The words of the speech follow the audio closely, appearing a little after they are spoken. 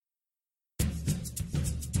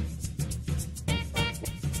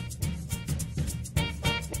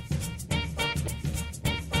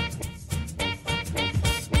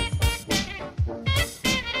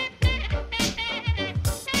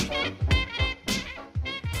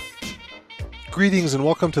Greetings and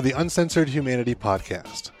welcome to the Uncensored Humanity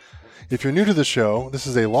Podcast. If you're new to the show, this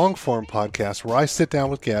is a long-form podcast where I sit down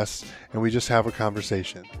with guests and we just have a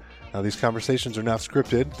conversation. Now, these conversations are not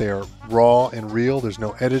scripted. They are raw and real. There's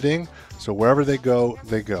no editing, so wherever they go,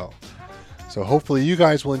 they go. So hopefully you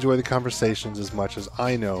guys will enjoy the conversations as much as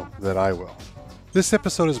I know that I will. This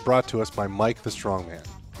episode is brought to us by Mike the Strongman.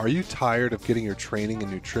 Are you tired of getting your training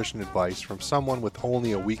and nutrition advice from someone with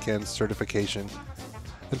only a weekend certification?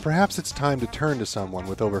 Then perhaps it's time to turn to someone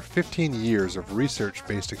with over 15 years of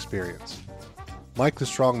research-based experience. Mike the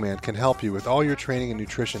Strongman can help you with all your training and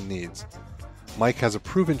nutrition needs. Mike has a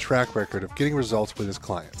proven track record of getting results with his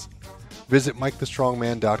clients. Visit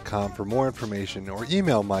MikeTheStrongman.com for more information or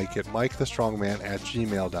email Mike at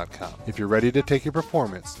MikeTheStrongman@gmail.com if you're ready to take your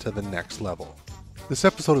performance to the next level. This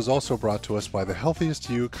episode is also brought to us by the Healthiest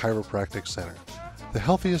You Chiropractic Center. The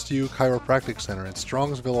Healthiest You Chiropractic Center in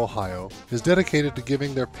Strongsville, Ohio is dedicated to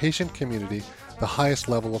giving their patient community the highest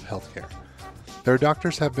level of healthcare. Their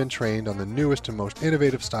doctors have been trained on the newest and most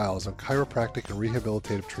innovative styles of chiropractic and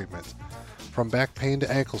rehabilitative treatments. From back pain to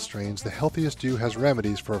ankle strains, the Healthiest You has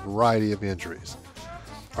remedies for a variety of injuries.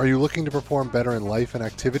 Are you looking to perform better in life and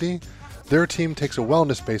activity? Their team takes a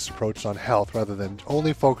wellness-based approach on health rather than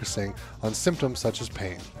only focusing on symptoms such as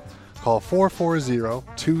pain. Call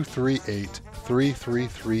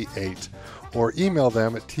 440-238-3338 or email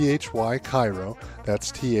them at thychiro,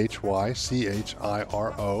 that's thychiro,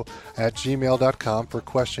 @gmail.com for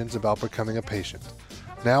questions about becoming a patient.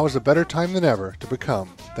 Now is a better time than ever to become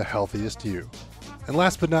the healthiest you. And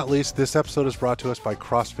last but not least, this episode is brought to us by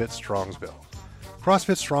CrossFit Strongsville.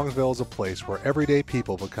 CrossFit Strongsville is a place where everyday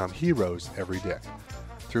people become heroes every day.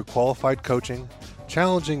 Through qualified coaching,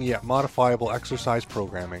 challenging yet modifiable exercise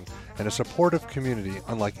programming, and a supportive community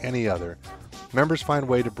unlike any other, members find a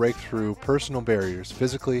way to break through personal barriers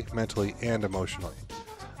physically, mentally, and emotionally.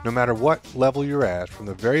 No matter what level you're at, from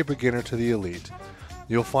the very beginner to the elite,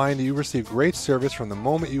 you'll find that you receive great service from the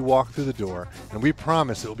moment you walk through the door, and we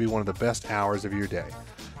promise it will be one of the best hours of your day.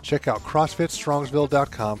 Check out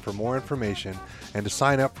CrossFitStrongsville.com for more information and to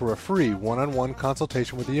sign up for a free one-on-one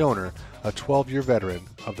consultation with the owner, a 12-year veteran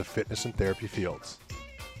of the fitness and therapy fields.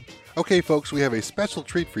 Okay, folks, we have a special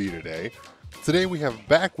treat for you today. Today we have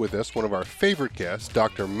back with us one of our favorite guests,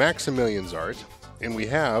 Dr. Maximilian Zart, and we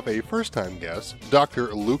have a first-time guest,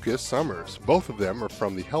 Dr. Lucas Summers. Both of them are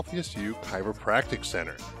from the Healthiest You Chiropractic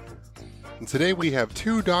Center. And today we have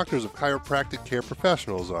two doctors of chiropractic care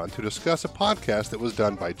professionals on to discuss a podcast that was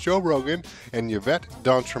done by Joe Rogan and Yvette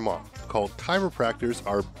d'Entremont called Chiropractors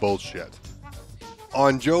Are Bullshit.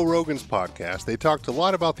 On Joe Rogan's podcast, they talked a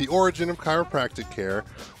lot about the origin of chiropractic care,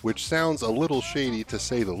 which sounds a little shady to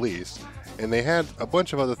say the least, and they had a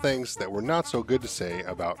bunch of other things that were not so good to say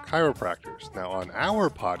about chiropractors. Now, on our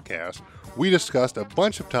podcast, we discussed a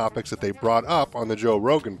bunch of topics that they brought up on the Joe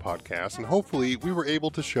Rogan podcast, and hopefully we were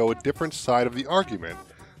able to show a different side of the argument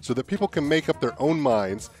so that people can make up their own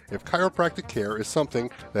minds if chiropractic care is something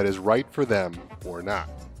that is right for them or not.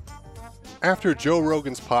 After Joe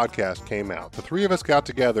Rogan's podcast came out, the three of us got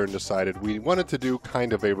together and decided we wanted to do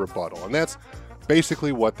kind of a rebuttal, and that's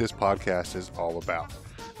basically what this podcast is all about.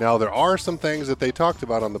 Now, there are some things that they talked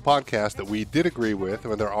about on the podcast that we did agree with,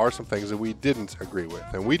 and there are some things that we didn't agree with.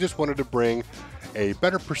 And we just wanted to bring a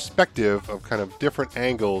better perspective of kind of different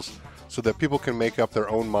angles so that people can make up their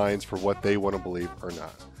own minds for what they want to believe or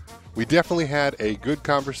not. We definitely had a good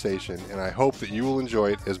conversation, and I hope that you will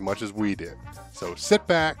enjoy it as much as we did. So sit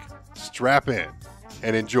back, strap in,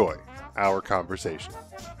 and enjoy our conversation.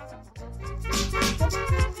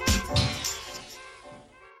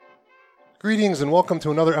 Greetings and welcome to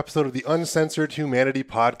another episode of the Uncensored Humanity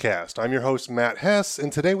Podcast. I'm your host, Matt Hess,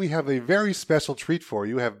 and today we have a very special treat for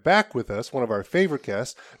you. We have back with us one of our favorite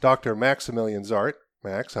guests, Dr. Maximilian Zart.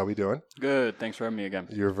 Max, how are we doing? Good. Thanks for having me again.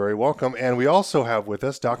 You're very welcome. And we also have with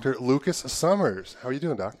us Dr. Lucas Summers. How are you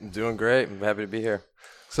doing, Doc? I'm doing great. I'm happy to be here.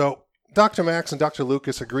 So, Dr. Max and Dr.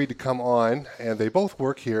 Lucas agreed to come on, and they both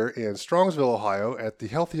work here in Strongsville, Ohio at the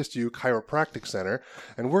Healthiest You Chiropractic Center.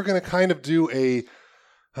 And we're going to kind of do a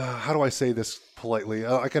how do I say this politely?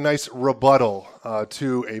 Like a nice rebuttal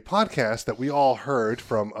to a podcast that we all heard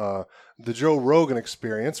from the Joe Rogan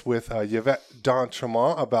Experience with Yvette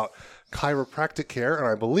d'Entremont about chiropractic care, and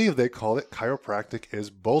I believe they called it Chiropractic is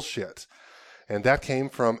Bullshit. And that came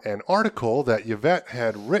from an article that Yvette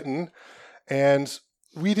had written, and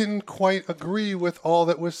we didn't quite agree with all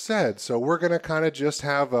that was said. So we're going to kind of just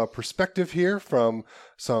have a perspective here from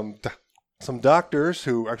some doctors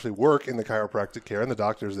who actually work in the chiropractic care and the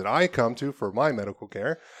doctors that I come to for my medical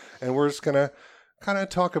care. And we're just going to kind of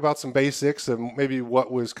talk about some basics and maybe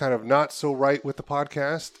what was kind of not so right with the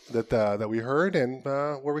podcast that we heard, and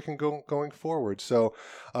where we can go going forward. So,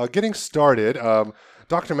 getting started.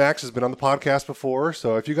 Dr. Max has been on the podcast before,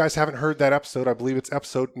 so if you guys haven't heard that episode, I believe it's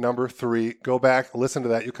episode number 3. Go back, listen to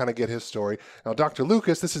that. You'll kind of get his story. Now, Dr.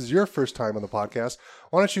 Lucas, this is your first time on the podcast.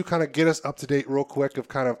 Why don't you kind of get us up to date real quick of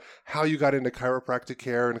kind of how you got into chiropractic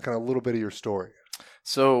care and kind of a little bit of your story.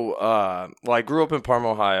 So, I grew up in Parma,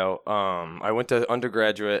 Ohio. I went to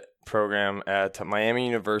undergraduate program at Miami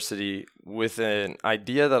University with an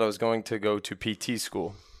idea that I was going to go to PT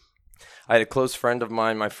school. I had a close friend of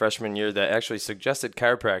mine my freshman year that actually suggested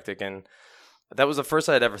chiropractic, and that was the first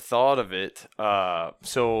I had ever thought of it.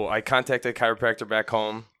 So I contacted a chiropractor back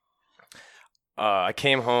home. I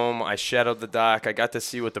came home, I shadowed the doc, I got to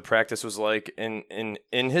see what the practice was like. In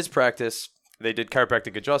his practice, they did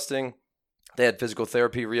chiropractic adjusting, they had physical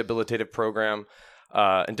therapy, rehabilitative program,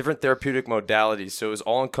 and different therapeutic modalities. So it was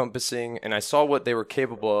all encompassing, and I saw what they were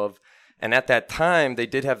capable of. And at that time, they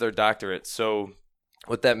did have their doctorate. So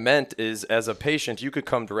what that meant is, as a patient, you could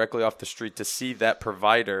come directly off the street to see that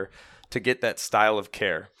provider to get that style of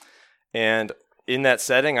care. And in that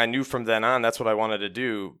setting, I knew from then on that's what I wanted to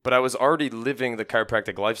do. But I was already living the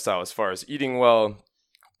chiropractic lifestyle as far as eating well,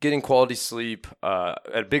 getting quality sleep,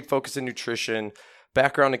 a big focus in nutrition,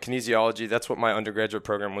 background in kinesiology. That's what my undergraduate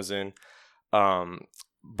program was in.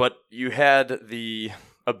 But you had the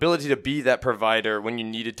ability to be that provider when you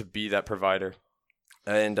needed to be that provider.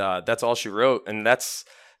 And that's all she wrote. And that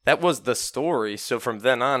was the story. So from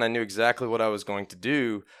then on, I knew exactly what I was going to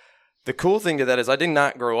do. The cool thing to that is I did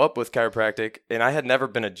not grow up with chiropractic, and I had never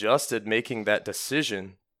been adjusted making that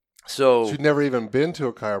decision. So you'd never even been to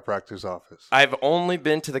a chiropractor's office? I've only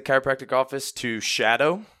been to the chiropractic office to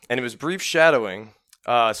shadow, and it was brief shadowing.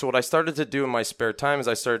 So what I started to do in my spare time is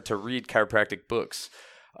I started to read chiropractic books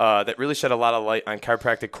that really shed a lot of light on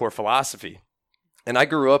chiropractic core philosophy. And I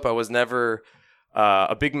grew up, I was never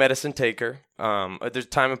a big medicine taker. There's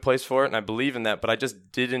time and place for it, and I believe in that, but I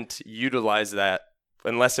just didn't utilize that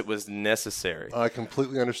unless it was necessary. I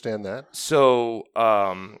completely understand that. So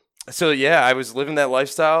yeah, I was living that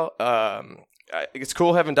lifestyle. It's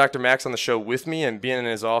cool having Dr. Max on the show with me and being in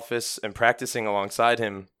his office and practicing alongside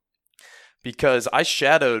him, because I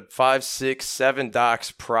shadowed 5, 6, 7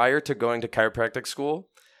 docs prior to going to chiropractic school,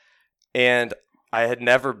 and I had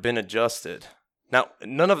never been adjusted. Now,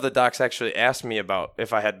 none of the docs actually asked me about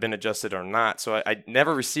if I had been adjusted or not, so I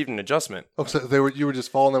never received an adjustment. Oh, so you were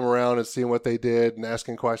just following them around and seeing what they did and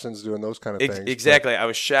asking questions, doing those kind of things. Exactly. I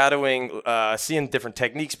was shadowing, seeing different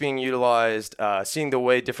techniques being utilized, seeing the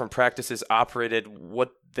way different practices operated,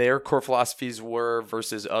 what their core philosophies were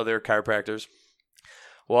versus other chiropractors.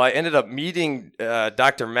 Well, I ended up meeting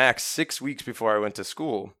Dr. Max 6 weeks before I went to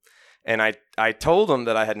school. And I told him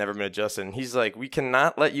that I had never been adjusted. And he's like, we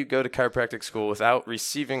cannot let you go to chiropractic school without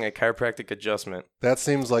receiving a chiropractic adjustment. That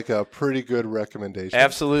seems like a pretty good recommendation.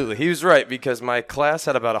 Absolutely. He was right, because my class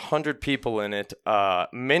had about 100 people in it.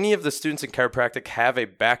 Many of the students in chiropractic have a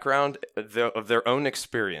background of their own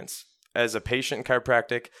experience as a patient in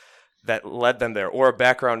chiropractic that led them there, or a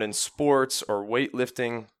background in sports or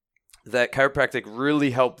weightlifting that chiropractic really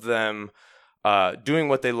helped them doing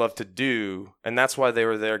what they love to do, and that's why they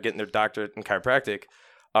were there getting their doctorate in chiropractic.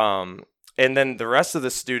 And then the rest of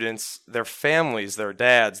the students, their families, their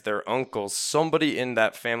dads, their uncles, somebody in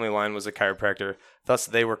that family line was a chiropractor. Thus,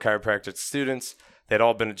 they were chiropractic students. They'd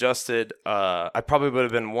all been adjusted. I probably would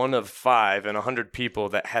have been one of 5 in 100 people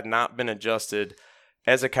that had not been adjusted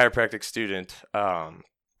as a chiropractic student.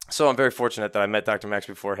 So I'm very fortunate that I met Dr. Max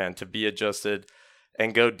beforehand to be adjusted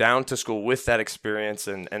and go down to school with that experience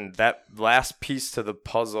and that last piece to the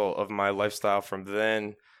puzzle of my lifestyle from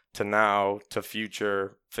then to now to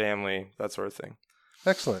future, family, that sort of thing.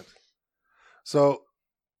 Excellent. So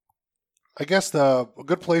I guess a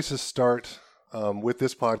good place to start with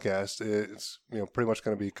this podcast, it's pretty much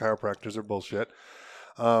going to be chiropractors are bullshit,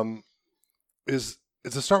 is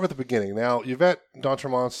to start with the beginning. Now, Yvette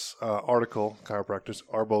D'Entremont's article, Chiropractors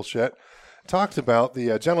Are Bullshit, talked about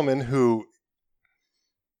the gentleman who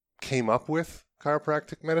came up with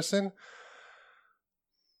chiropractic medicine.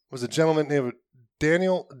 Was a gentleman named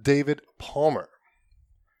Daniel David Palmer.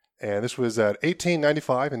 And this was at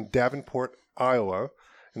 1895 in Davenport, Iowa.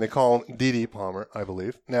 And they call him D.D. Palmer, I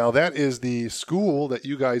believe. Now, that is the school that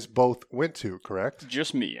you guys both went to, correct?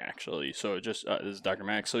 Just me, actually. So this is Dr.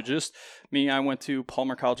 Max. So just me, I went to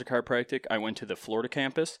Palmer College of Chiropractic. I went to the Florida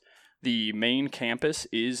campus. The main campus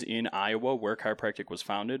is in Iowa, where chiropractic was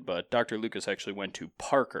founded, but Dr. Lucas actually went to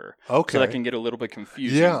Parker. Okay. So that can get a little bit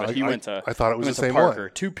confusing. Yeah, but he went to I thought it was the same Parker.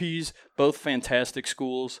 one. 2 Ps, both fantastic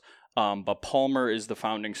schools. But Palmer is the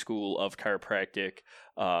founding school of chiropractic.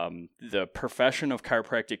 The profession of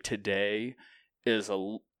chiropractic today is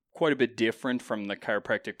quite a bit different from the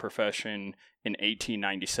chiropractic profession in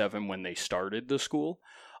 1897 when they started the school.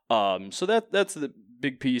 So that's the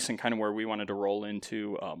big piece and kind of where we wanted to roll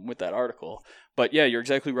into with that article. But yeah, you're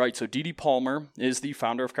exactly right. So D.D. Palmer is the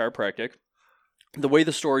founder of chiropractic. The way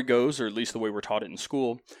the story goes, or at least the way we're taught it in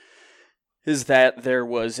school, is that there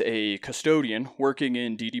was a custodian working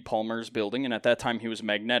in D.D. Palmer's building, and at that time he was a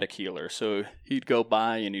magnetic healer. So he'd go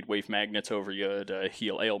by and he'd wave magnets over you to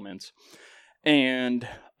heal ailments. And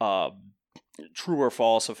true or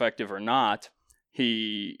false, effective or not,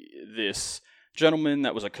 this gentleman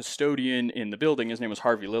that was a custodian in the building, his name was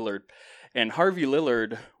Harvey Lillard, and Harvey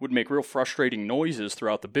Lillard would make real frustrating noises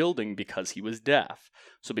throughout the building because he was deaf.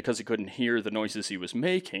 So because he couldn't hear the noises he was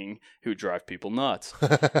making, he would drive people nuts.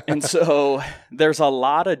 And so there's a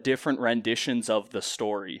lot of different renditions of the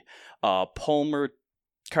story. Palmer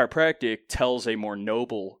Chiropractic tells a more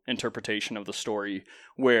noble interpretation of the story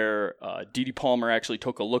where D.D. Palmer actually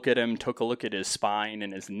took a look at him, took a look at his spine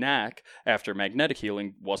and his neck after magnetic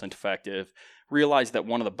healing wasn't effective, realized that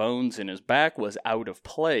one of the bones in his back was out of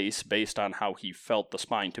place based on how he felt the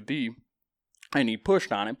spine to be, and he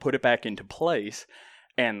pushed on it, put it back into place,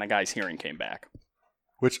 and the guy's hearing came back.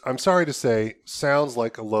 Which, I'm sorry to say, sounds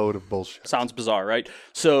like a load of bullshit. Sounds bizarre, right?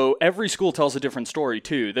 So every school tells a different story,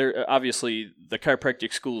 too. Obviously, the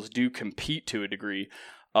chiropractic schools do compete to a degree.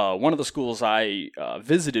 One of the schools I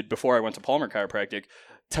visited before I went to Palmer Chiropractic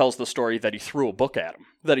tells the story that he threw a book at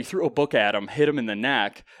him. Hit him in the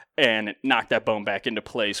neck, and it knocked that bone back into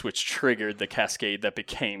place, which triggered the cascade that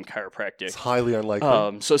became chiropractic. It's highly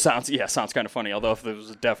unlikely. So sounds kind of funny. Although if there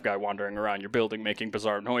was a deaf guy wandering around your building making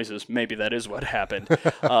bizarre noises, maybe that is what happened.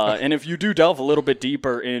 And if you do delve a little bit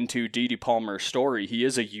deeper into D.D. Palmer's story, he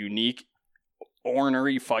is a unique,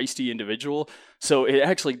 ornery, feisty individual. So it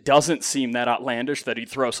actually doesn't seem that outlandish that he'd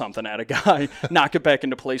throw something at a guy, knock it back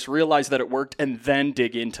into place, realize that it worked, and then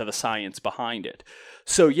dig into the science behind it.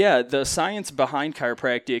 So yeah, the science behind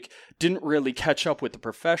chiropractic didn't really catch up with the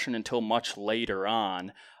profession until much later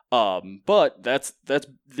on. But that's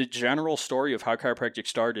the general story of how chiropractic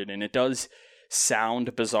started, and it does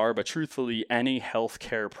sound bizarre, but truthfully, any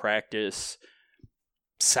healthcare practice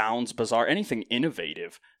sounds bizarre. Anything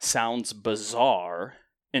innovative sounds bizarre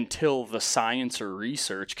until the science or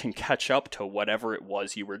research can catch up to whatever it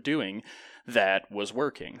was you were doing that was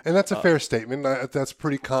working. And that's a fair statement. That's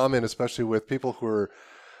pretty common, especially with people who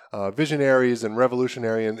are visionaries and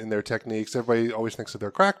revolutionary in their techniques. Everybody always thinks that they're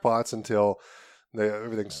crackpots until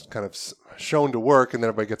everything's kind of shown to work, and then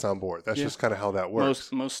everybody gets on board. That's just kind of how that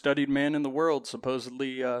works. Most studied man in the world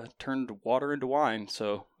supposedly turned water into wine.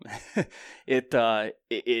 So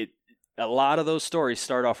a lot of those stories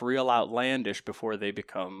start off real outlandish before they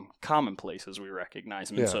become commonplace as we recognize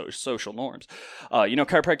them in social norms.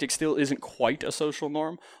 Chiropractic still isn't quite a social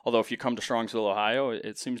norm, although if you come to Strongsville, Ohio,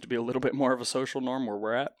 it seems to be a little bit more of a social norm where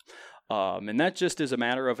we're at. And that just is a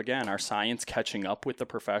matter of, again, our science catching up with the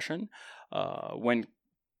profession. When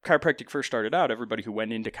chiropractic first started out, everybody who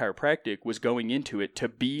went into chiropractic was going into it to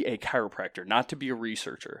be a chiropractor, not to be a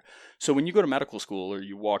researcher. So when you go to medical school or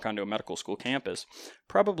you walk onto a medical school campus,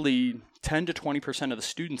 probably 10 to 20% of the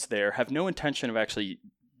students there have no intention of actually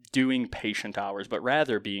doing patient hours, but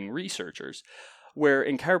rather being researchers. Where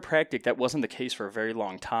in chiropractic, that wasn't the case for a very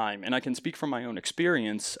long time. And I can speak from my own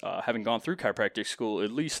experience, having gone through chiropractic school,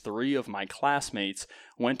 at least 3 of my classmates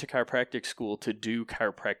went to chiropractic school to do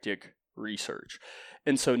chiropractic research.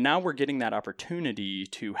 And so now we're getting that opportunity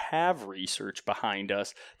to have research behind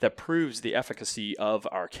us that proves the efficacy of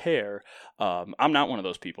our care. I'm not one of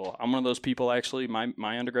those people. I'm one of those people, actually,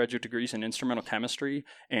 my undergraduate degree is in instrumental chemistry,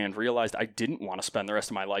 and realized I didn't want to spend the rest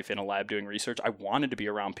of my life in a lab doing research. I wanted to be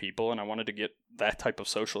around people, and I wanted to get that type of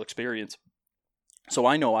social experience. So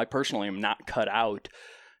I know I personally am not cut out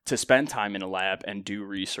to spend time in a lab and do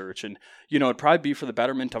research. And, it'd probably be for the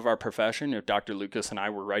betterment of our profession if Dr. Lucas and I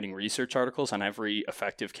were writing research articles on every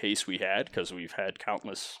effective case we had, because we've had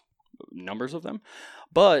countless numbers of them.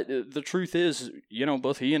 But the truth is,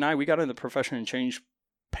 both he and I, we got in the profession and changed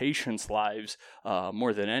patients' lives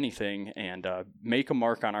more than anything, and make a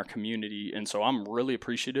mark on our community. And so I'm really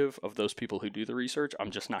appreciative of those people who do the research. I'm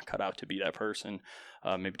just not cut out to be that person.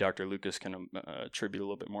 Maybe Dr. Lucas can attribute a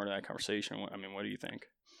little bit more to that conversation. I mean, what do you think?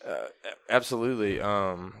 Absolutely.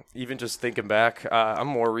 Even just thinking back, I'm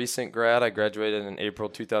a more recent grad. I graduated in April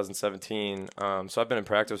 2017. So I've been in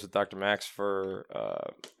practice with Dr. Max for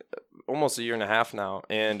almost a year and a half now.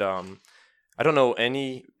 And I don't know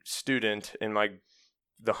any student in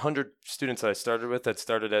the 100 students that I started with that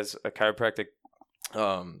started as a chiropractic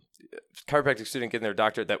chiropractic student getting their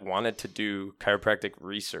doctorate that wanted to do chiropractic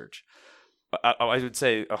research. I would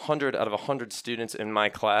say 100 out of 100 students in my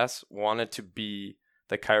class wanted to be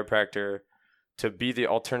the chiropractor, to be the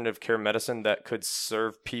alternative care medicine that could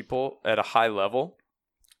serve people at a high level,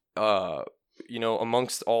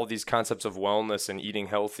 amongst all these concepts of wellness and eating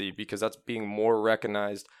healthy, because that's being more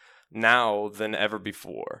recognized now than ever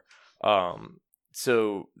before.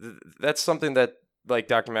 So that's something that, like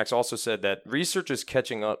Dr. Max also said, that research is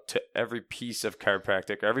catching up to every piece of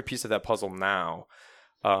chiropractic, or every piece of that puzzle now,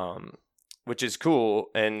 which is cool.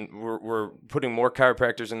 And we're putting more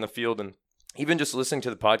chiropractors in the field. And even just listening to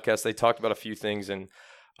the podcast, they talked about a few things, and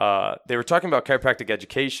they were talking about chiropractic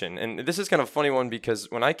education. And this is kind of a funny one,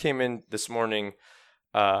 because when I came in this morning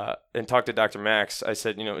and talked to Dr. Max, I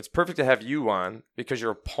said, it's perfect to have you on because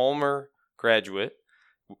you're a Palmer graduate.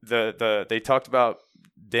 They talked about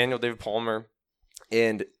Daniel David Palmer.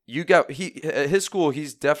 And at his school,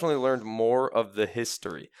 he's definitely learned more of the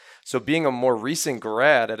history. So being a more recent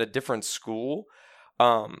grad at a different school,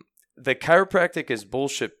 the chiropractic is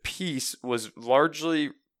bullshit piece was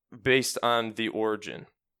largely based on the origin.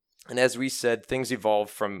 And as we said, things evolve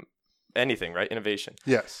from anything, right? Innovation.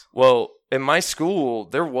 Yes. Well, in my school,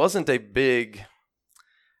 there wasn't a big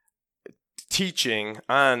teaching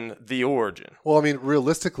on the origin. Well, I mean,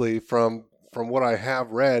 realistically, from what I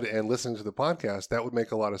have read and listening to the podcast, that would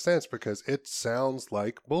make a lot of sense because it sounds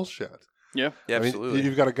like bullshit. Yeah, absolutely. Mean,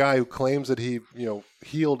 you've got a guy who claims that he,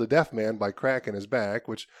 healed a deaf man by cracking his back,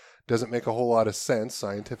 which doesn't make a whole lot of sense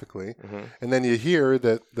scientifically. Mm-hmm. And then you hear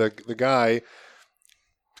that the guy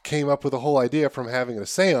came up with a whole idea from having a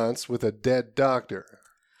seance with a dead doctor.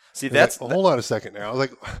 See, that's... hold on a second now.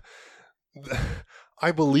 Like,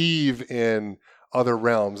 I believe in other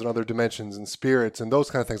realms and other dimensions and spirits and those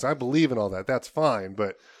kind of things. I believe in all that. That's fine.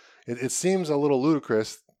 But it seems a little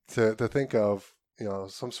ludicrous to think of,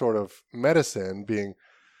 some sort of medicine being,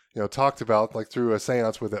 talked about like through a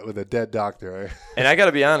seance with a dead doctor. And I got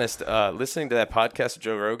to be honest, listening to that podcast with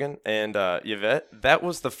Joe Rogan and Yvette, that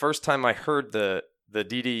was the first time I heard the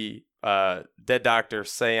DD dead doctor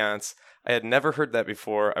seance. I had never heard that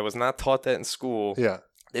before. I was not taught that in school. Yeah.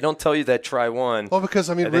 They don't tell you that try 1. Well, because,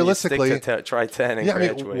 I mean, realistically, try 10 and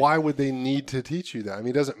graduate. I mean, why would they need to teach you that? I mean,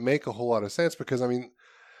 it doesn't make a whole lot of sense because, I mean,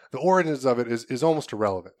 the origins of it is almost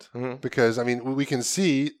irrelevant because, I mean, we can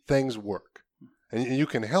see things work and you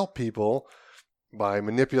can help people by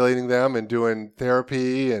manipulating them and doing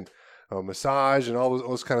therapy and massage and all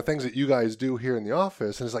those kind of things that you guys do here in the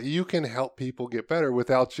office. And it's like you can help people get better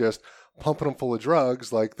without just pumping them full of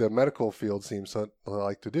drugs like the medical field seems to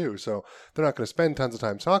like to do. So they're not going to spend tons of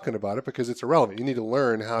time talking about it because it's irrelevant. You need to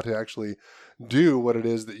learn how to actually do what it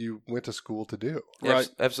is that you went to school to do. Right.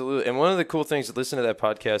 Absolutely. And one of the cool things to listen to that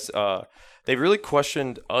podcast, they really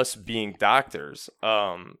questioned us being doctors,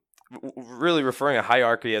 really referring a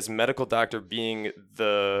hierarchy as medical doctor being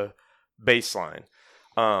the baseline.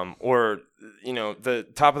 Or, the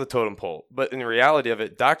top of the totem pole. But in the reality of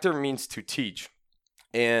it, doctor means to teach.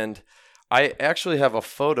 And I actually have a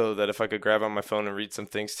photo that if I could grab on my phone and read some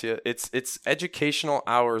things to you, it's educational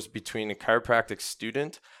hours between a chiropractic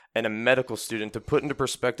student and a medical student to put into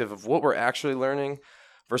perspective of what we're actually learning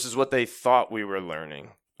versus what they thought we were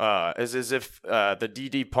learning. As if the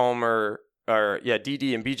DD Palmer,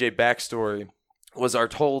 DD and BJ backstory was our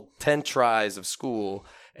whole 10 tries of school.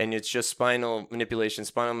 And it's just spinal manipulation.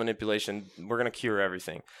 We're going to cure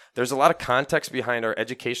everything. There's a lot of context behind our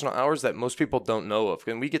educational hours that most people don't know of.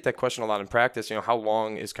 And we get that question a lot in practice. How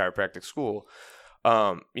long is chiropractic school?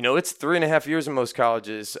 It's 3.5 years in most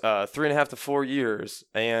colleges, 3.5 to 4 years.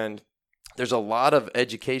 And there's a lot of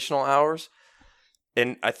educational hours.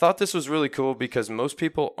 And I thought this was really cool because most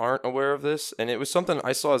people aren't aware of this. And it was something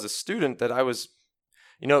I saw as a student that I was,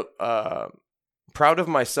 proud of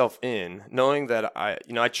myself in knowing that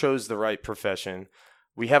I chose the right profession.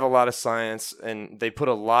 We have a lot of science and they put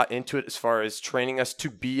a lot into it as far as training us to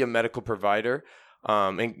be a medical provider,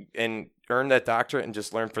 and earn that doctorate and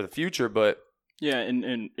just learn for the future. But yeah.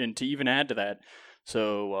 And to even add to that,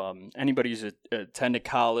 so anybody who's attended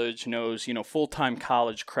college knows, full-time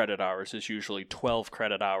college credit hours is usually 12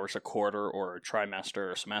 credit hours a quarter or a trimester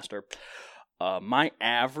or a semester. My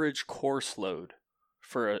average course load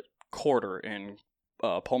for a quarter in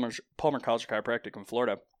Palmer College of Chiropractic in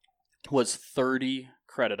Florida was 30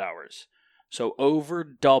 credit hours. So over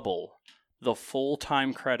double the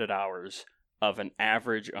full-time credit hours of an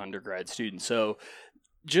average undergrad student. So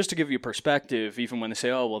just to give you perspective, even when they say,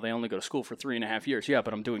 oh, well, they only go to school for 3.5 years. Yeah,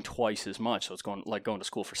 but I'm doing twice as much. So it's going to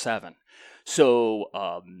school for 7.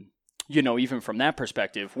 So, even from that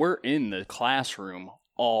perspective, we're in the classroom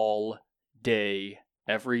all day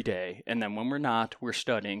every day, and then when we're not, we're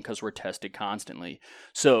studying because we're tested constantly.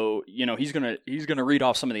 So, he's gonna read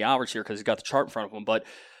off some of the hours here because he's got the chart in front of him, but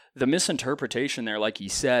the misinterpretation there, like he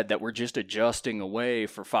said, that we're just adjusting away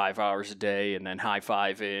for 5 hours a day and then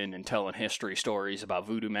high-fiving and telling history stories about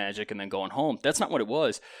voodoo magic and then going home. That's not what it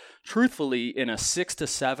was. Truthfully, in a 6 to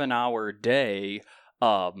 7 hour day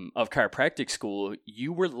of chiropractic school,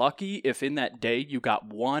 you were lucky if in that day you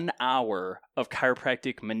got 1 hour of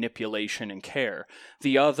chiropractic manipulation and care.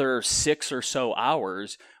 The other 6 or so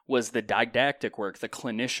hours was the didactic work, the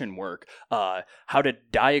clinician work, how to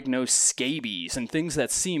diagnose scabies and things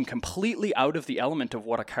that seem completely out of the element of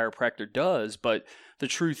what a chiropractor does. But the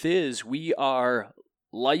truth is, we are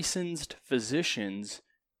licensed physicians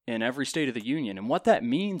in every state of the union. And what that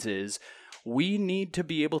means is we need to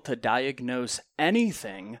be able to diagnose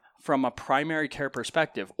anything from a primary care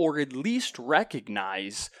perspective, or at least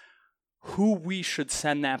recognize who we should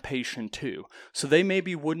send that patient to. So they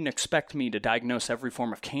maybe wouldn't expect me to diagnose every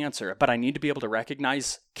form of cancer, but I need to be able to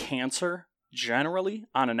recognize cancer generally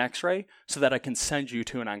on an x-ray so that I can send you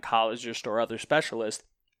to an oncologist or other specialist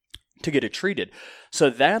to get it treated.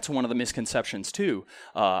 So that's one of the misconceptions too.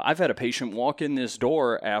 I've had a patient walk in this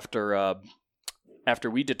door after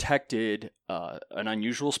we detected an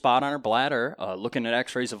unusual spot on her bladder, looking at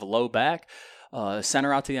x-rays of a low back, sent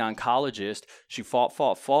her out to the oncologist. She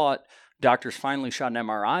fought. Doctors finally shot an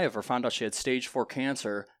MRI of her, found out she had stage 4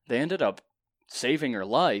 cancer. They ended up saving her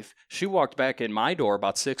life. She walked back in my door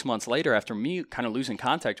about 6 months later after me kind of losing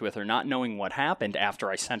contact with her, not knowing what happened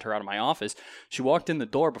after I sent her out of my office. She walked in the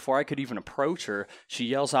door. Before I could even approach her, she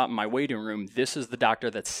yells out in my waiting room, "This is the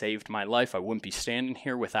doctor that saved my life. I wouldn't be standing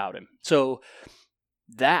here without him." So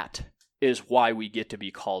that is why we get to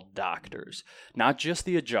be called doctors. Not just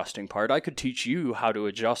the adjusting part. I could teach you how to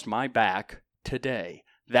adjust my back today.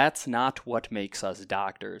 That's not what makes us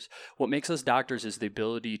doctors. What makes us doctors is the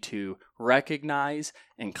ability to recognize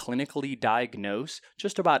and clinically diagnose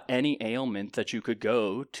just about any ailment that you could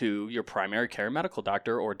go to your primary care medical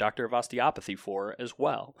doctor or doctor of osteopathy for as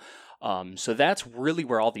well. So that's really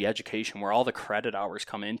where all the education, where all the credit hours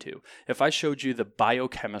come into. If I showed you the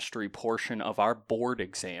biochemistry portion of our board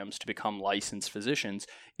exams to become licensed physicians,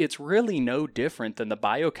 it's really no different than the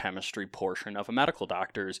biochemistry portion of a medical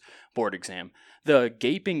doctor's board exam. The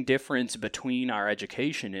gaping difference between our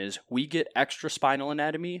education is we get extra spinal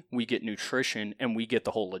anatomy, we get nutrition, and we get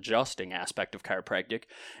the whole adjusting aspect of chiropractic.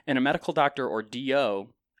 And a medical doctor or DO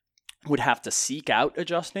would have to seek out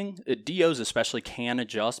adjusting. DOs especially can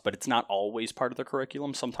adjust, but it's not always part of the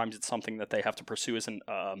curriculum. Sometimes it's something that they have to pursue as an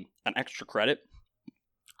extra credit.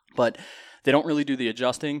 But they don't really do the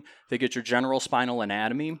adjusting. They get your general spinal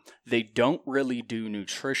anatomy. They don't really do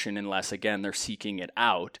nutrition unless, again, they're seeking it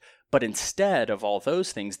out. But instead of all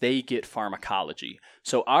those things, they get pharmacology.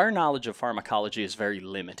 So our knowledge of pharmacology is very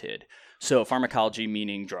limited. So pharmacology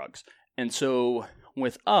meaning drugs. And so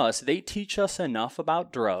with us, they teach us enough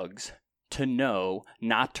about drugs to know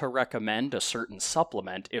not to recommend a certain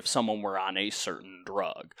supplement if someone were on a certain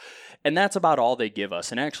drug. And that's about all they give us.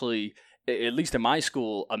 And actually, at least in my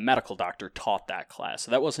school, a medical doctor taught that class.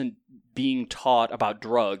 So that wasn't being taught about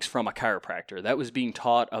drugs from a chiropractor. That was being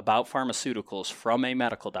taught about pharmaceuticals from a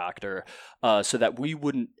medical doctor so that we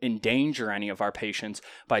wouldn't endanger any of our patients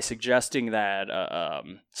by suggesting that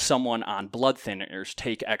someone on blood thinners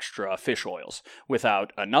take extra fish oils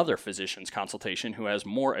without another physician's consultation who has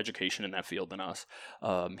more education in that field than us.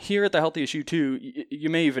 Here at the Healthiest You too, you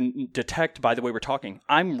may even detect by the way we're talking,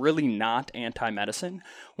 I'm really not anti-medicine.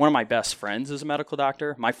 One of my best friends is a medical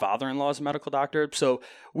doctor. My father-in-law is a medical doctor. So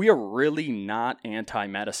we are really not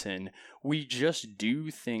anti-medicine. We just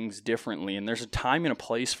do things differently. And there's a time and a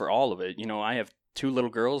place for all of it. You know, I have 2 little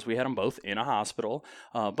girls. We had them both in a hospital,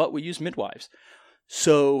 but we use midwives.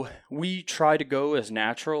 So we try to go as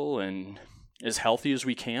natural and as healthy as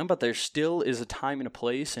we can, but there still is a time and a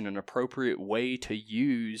place and an appropriate way to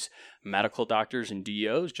use medical doctors and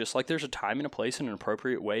DOs, just like there's a time and a place and an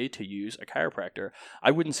appropriate way to use a chiropractor. I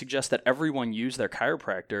wouldn't suggest that everyone use their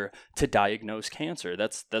chiropractor to diagnose cancer.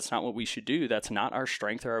 That's not what we should do. That's not our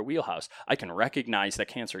strength or our wheelhouse. I can recognize that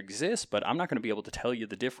cancer exists, but I'm not going to be able to tell you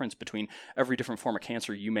the difference between every different form of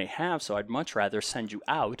cancer you may have, so I'd much rather send you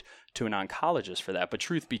out to an oncologist for that. But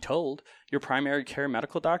truth be told, your primary care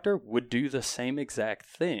medical doctor would do the same exact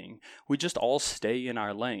thing. We just all stay in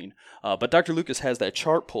our lane. But Dr. Lucas has that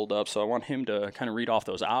chart pulled up, so I want him to kind of read off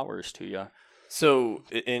those hours to you. So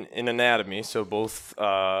in anatomy, so both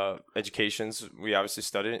educations, we obviously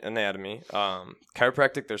study anatomy.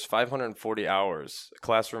 Chiropractic, there's 540 hours,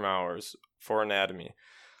 classroom hours for anatomy,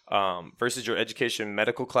 versus your education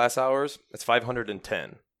medical class hours, it's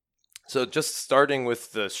 510. So just starting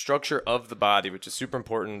with the structure of the body, which is super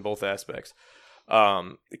important in both aspects.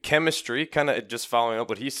 Chemistry, kind of just following up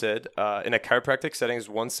what he said, in a chiropractic setting is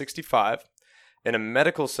 165. In a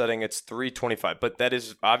medical setting, it's 325. But that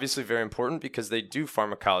is obviously very important because they do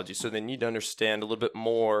pharmacology. So they need to understand a little bit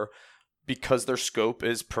more because their scope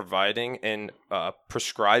is providing and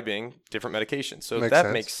prescribing different medications. So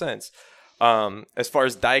makes sense. As far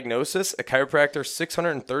as diagnosis, a chiropractor,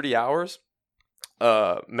 630 hours.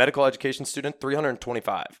 Medical education student,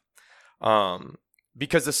 325.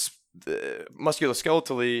 Because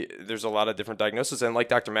musculoskeletally, there's a lot of different diagnoses. And like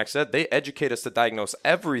Dr. Max said, they educate us to diagnose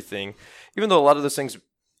everything, even though a lot of those things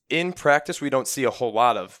in practice we don't see a whole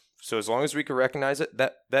lot of. So as long as we can recognize it,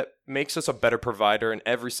 that makes us a better provider in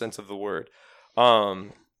every sense of the word.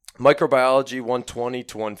 Microbiology, 120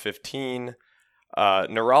 to 115.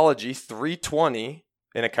 Neurology, 320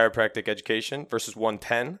 in a chiropractic education versus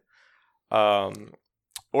 110.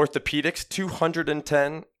 Orthopedics,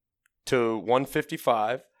 210 to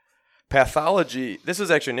 155. Pathology, this is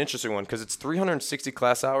actually an interesting one because it's 360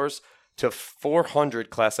 class hours to 400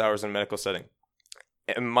 class hours in a medical setting.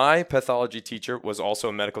 And my pathology teacher was also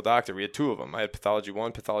a medical doctor. We had two of them. I had pathology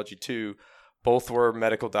 1, pathology 2. Both were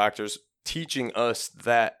medical doctors teaching us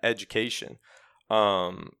that education.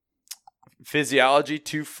 Physiology,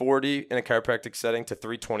 240 in a chiropractic setting to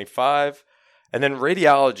 325. And then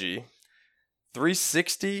radiology,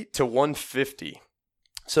 360 to 150.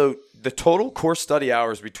 So the total course study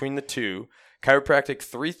hours between the two, chiropractic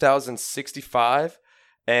 3,065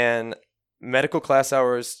 and medical class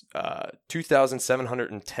hours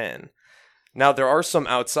 2,710. Now there are some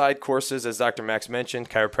outside courses, as Dr. Max mentioned,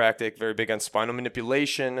 chiropractic, very big on spinal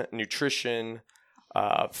manipulation, nutrition,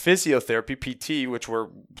 physiotherapy, PT, which we're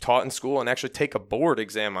taught in school and actually take a board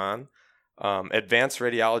exam on, advanced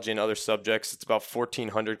radiology and other subjects. It's about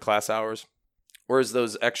 1,400 class hours. Whereas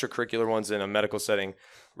those extracurricular ones in a medical setting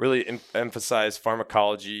really emphasize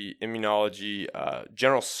pharmacology, immunology,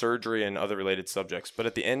 general surgery, and other related subjects. But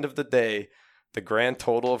at the end of the day, the grand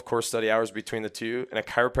total of course study hours between the two and a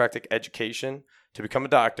chiropractic education to become a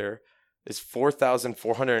doctor is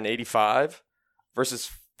 4,485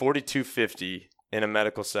 versus 4,250 in a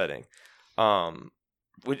medical setting.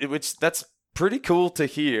 Which that's pretty cool to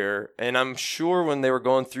hear. And I'm sure when they were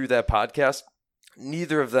going through that podcast,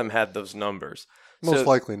 neither of them had those numbers. Most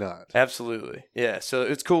likely not. Absolutely. Yeah. So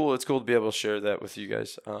it's cool. It's cool to be able to share that with you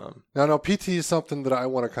guys. Now, PT is something that I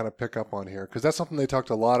want to kind of pick up on here because that's something they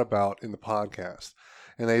talked a lot about in the podcast.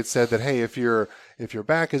 And they had said that, hey, if your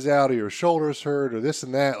back is out or your shoulders hurt or this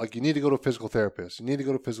and that, like you need to go to a physical therapist. You need to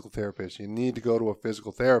go to a physical therapist. You need to go to a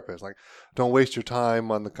physical therapist. Like, don't waste your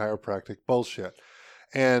time on the chiropractic bullshit.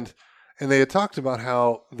 And they had talked about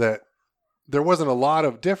how that there wasn't a lot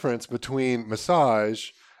of difference between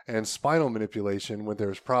massage and spinal manipulation when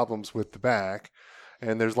there's problems with the back.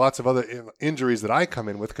 And there's lots of other injuries that I come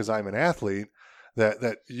in with because I'm an athlete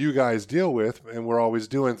that you guys deal with. And we're always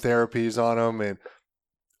doing therapies on them and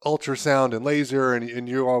ultrasound and laser. And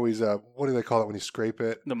you're always, what do they call it when you scrape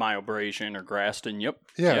it? The myoabrasion or Graston. Yep.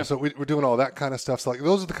 Yeah. Yep. So we're doing all that kind of stuff. So like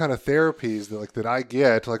those are the kind of therapies that I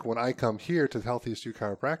get like when I come here to the Healthiest You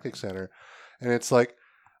Chiropractic Center. And it's like,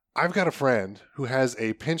 I've got a friend who has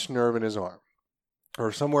a pinched nerve in his arm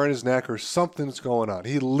or somewhere in his neck or something's going on.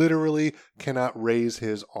 He literally cannot raise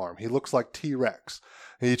his arm. He looks like T-Rex.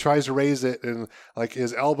 He tries to raise it and like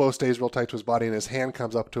his elbow stays real tight to his body and his hand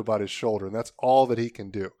comes up to about his shoulder. And that's all that he can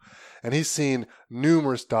do. And he's seen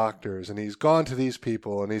numerous doctors and he's gone to these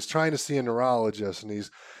people and he's trying to see a neurologist and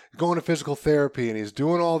he's going to physical therapy and he's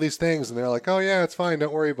doing all these things. And they're like, oh yeah, it's fine.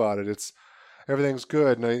 Don't worry about it. Everything's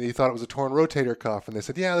good. And he thought it was a torn rotator cuff. And they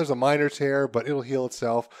said, yeah, there's a minor tear, but it'll heal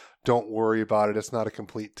itself. Don't worry about it. It's not a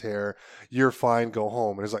complete tear. You're fine. Go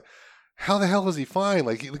home. And it's like, how the hell is he fine?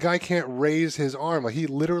 Like the guy can't raise his arm. Like he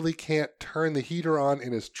literally can't turn the heater on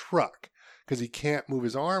in his truck because he can't move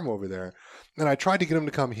his arm over there. And I tried to get him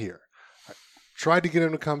to come here. I tried to get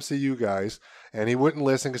him to come see you guys. And he wouldn't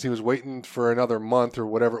listen because he was waiting for another month or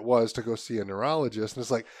whatever it was to go see a neurologist. And it's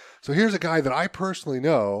like, so here's a guy that I personally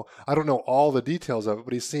know. I don't know all the details of it,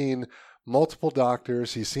 but he's seen multiple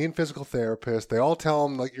doctors. He's seen physical therapists. They all tell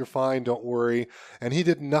him, like, you're fine, don't worry. And he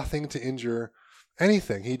did nothing to injure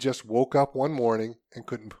anything. He just woke up one morning and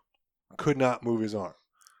could not move his arm.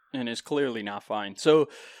 And is clearly not fine. So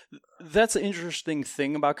that's the interesting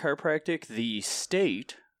thing about chiropractic. The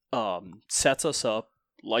state sets us up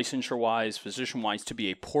licensure-wise, physician-wise, to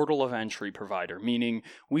be a portal of entry provider, meaning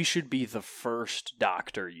we should be the first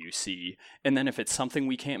doctor you see, and then if it's something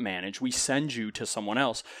we can't manage, we send you to someone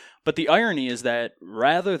else. But the irony is that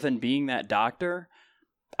rather than being that doctor,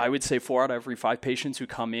 I would say 4 out of every 5 patients who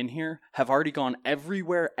come in here have already gone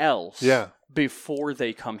everywhere else before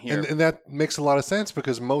they come here. And that makes a lot of sense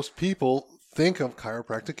because most people think of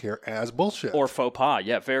chiropractic care as bullshit. Or faux pas.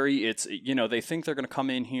 Yeah, it's, they think they're going to come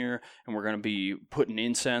in here and we're going to be putting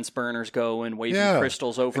incense burners going, waving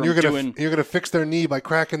crystals over and you're going to fix their knee by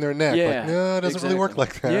cracking their neck. Yeah, like, no, it doesn't really work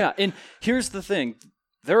like that. Yeah, and here's the thing.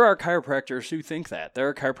 There are chiropractors who think that. There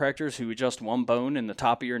are chiropractors who adjust one bone in the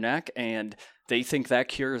top of your neck and they think that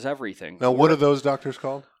cures everything. Now, what are those doctors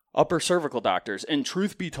called? Upper cervical doctors. And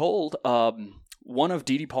truth be told, one of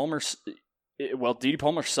D.D. Palmer's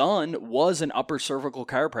son was an upper cervical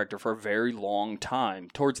chiropractor for a very long time.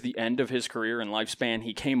 Towards the end of his career and lifespan,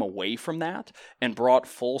 he came away from that and brought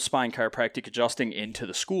full spine chiropractic adjusting into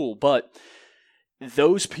the school. But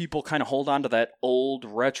those people kind of hold on to that old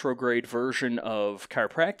retrograde version of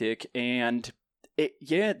chiropractic, and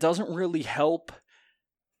it doesn't really help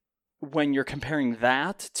when you're comparing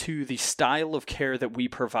that to the style of care that we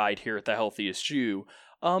provide here at The Healthiest You.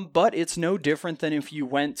 But it's no different than if you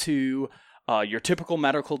went to your typical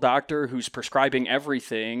medical doctor who's prescribing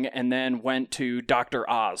everything and then went to Dr.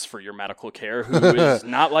 Oz for your medical care, who is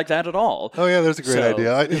not like that at all. Oh, yeah, there's a great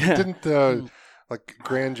idea. Didn't like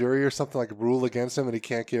grand jury or something like rule against him that he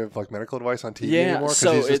can't give like medical advice on TV anymore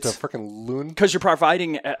because he's just a freaking loon? Because you're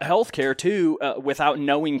providing health care too without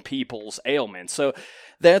knowing people's ailments. So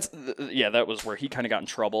that was where he kind of got in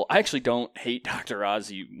trouble. I actually don't hate Dr. Oz.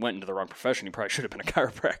 He went into the wrong profession. He probably should have been a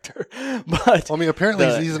chiropractor. But well, I mean,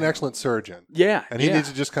 apparently he's an excellent surgeon. Yeah. And he needs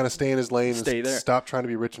to just kind of stay in his lane and there. Stop trying to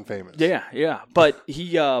be rich and famous. Yeah. But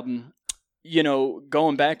he, going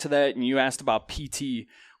back to that, and you asked about PT,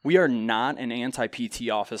 we are not an anti-PT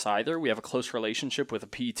office either. We have a close relationship with a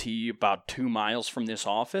PT about 2 miles from this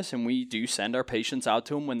office, and we do send our patients out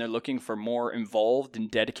to them when they're looking for more involved and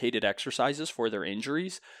dedicated exercises for their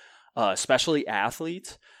injuries, especially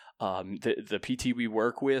athletes. The PT we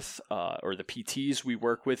work with, or the PTs we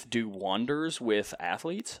work with, do wonders with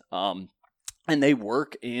athletes. And they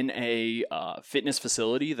work in a fitness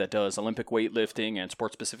facility that does Olympic weightlifting and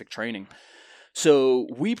sport-specific training. So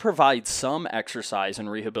we provide some exercise and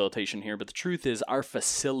rehabilitation here, but the truth is our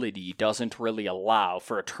facility doesn't really allow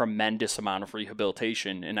for a tremendous amount of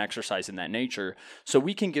rehabilitation and exercise in that nature. So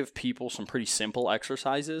we can give people some pretty simple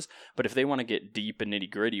exercises, but if they want to get deep and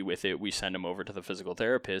nitty-gritty with it, we send them over to the physical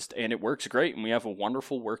therapist, and it works great, and we have a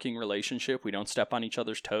wonderful working relationship. We don't step on each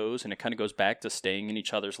other's toes, and it kind of goes back to staying in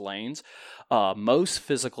each other's lanes. Most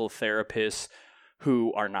physical therapists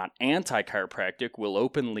who are not anti-chiropractic will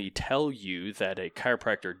openly tell you that a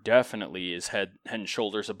chiropractor definitely is head and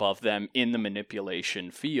shoulders above them in the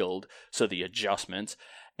manipulation field, so the adjustments,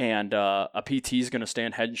 and a PT is going to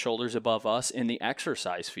stand head and shoulders above us in the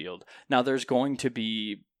exercise field. Now, there's going to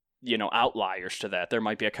be outliers to that. There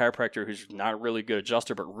might be a chiropractor who's not a really good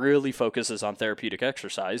adjuster, but really focuses on therapeutic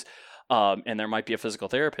exercise. And there might be a physical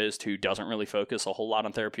therapist who doesn't really focus a whole lot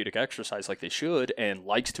on therapeutic exercise like they should and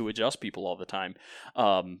likes to adjust people all the time.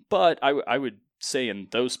 But I would say in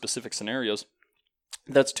those specific scenarios,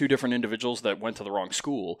 that's 2 different individuals that went to the wrong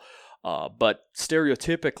school. But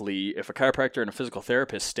stereotypically, if a chiropractor and a physical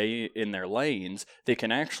therapist stay in their lanes, they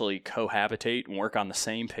can actually cohabitate and work on the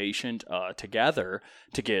same patient together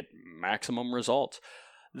to get maximum results.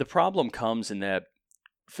 The problem comes in that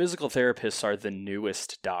physical therapists are the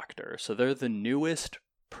newest doctor. So they're the newest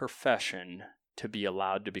profession to be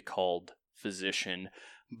allowed to be called physician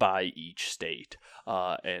by each state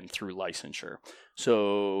and through licensure.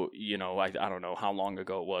 So, I don't know how long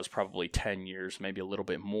ago it was, probably 10 years, maybe a little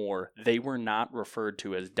bit more. They were not referred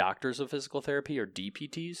to as doctors of physical therapy or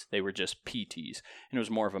DPTs. They were just PTs, and it was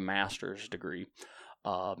more of a master's degree.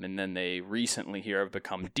 And then they recently here have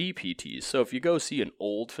become DPTs. So if you go see an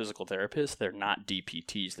old physical therapist, they're not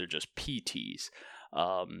DPTs, they're just PTs,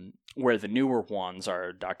 where the newer ones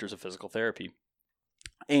are doctors of physical therapy.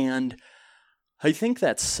 And I think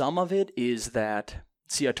that some of it is that,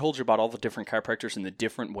 I told you about all the different chiropractors and the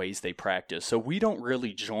different ways they practice. So we don't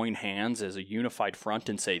really join hands as a unified front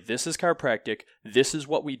and say, this is chiropractic, this is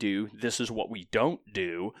what we do, this is what we don't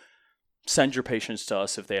do. Send your patients to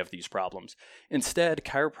us if they have these problems. Instead,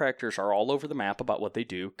 chiropractors are all over the map about what they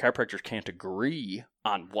do. Chiropractors can't agree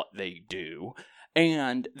on what they do.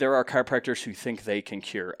 And there are chiropractors who think they can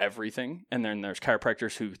cure everything. And then there's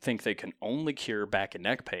chiropractors who think they can only cure back and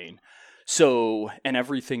neck pain. So, and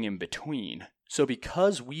everything in between. So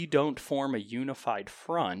because we don't form a unified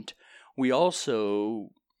front, we also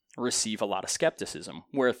receive a lot of skepticism.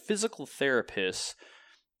 Where physical therapists,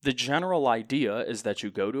 the general idea is that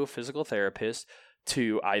you go to a physical therapist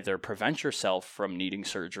to either prevent yourself from needing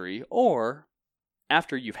surgery or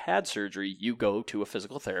after you've had surgery, you go to a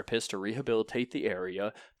physical therapist to rehabilitate the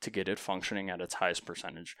area to get it functioning at its highest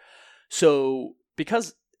percentage. So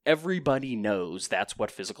because everybody knows that's what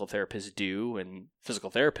physical therapists do, and physical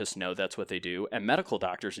therapists know that's what they do, and medical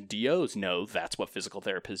doctors and DOs know that's what physical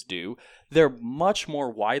therapists do, they're much more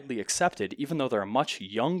widely accepted, even though they're a much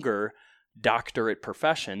younger doctorate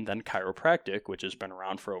profession than chiropractic, which has been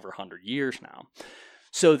around for over 100 years now.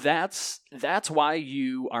 So that's why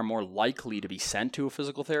you are more likely to be sent to a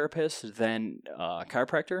physical therapist than a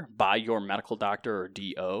chiropractor by your medical doctor or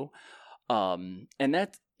DO. And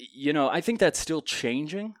that, I think that's still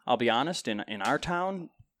changing. I'll be honest. In our town,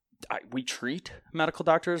 we treat medical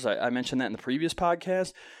doctors. I mentioned that in the previous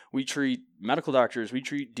podcast. We treat medical doctors. We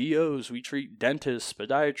treat DOs. We treat dentists,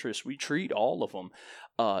 podiatrists. We treat all of them.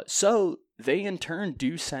 So they in turn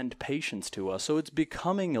do send patients to us. So it's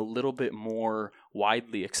becoming a little bit more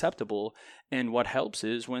widely acceptable. And what helps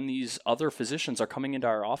is when these other physicians are coming into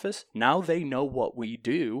our office, now they know what we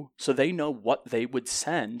do. So they know what they would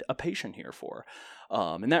send a patient here for.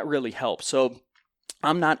 And that really helps. So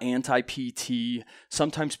I'm not anti-PT.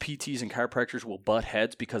 Sometimes PTs and chiropractors will butt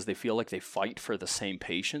heads because they feel like they fight for the same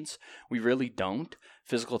patients. We really don't.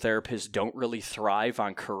 Physical therapists don't really thrive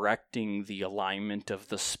on correcting the alignment of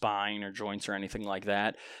the spine or joints or anything like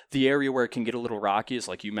that. The area where it can get a little rocky is,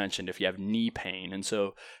 like you mentioned, if you have knee pain. And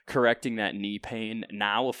so correcting that knee pain,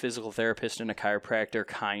 now a physical therapist and a chiropractor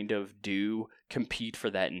kind of do compete for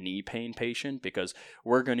that knee pain patient, because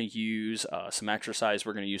we're going to use some exercise,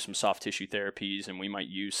 we're going to use some soft tissue therapies, and we might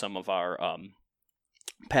use some of our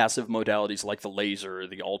passive modalities like the laser,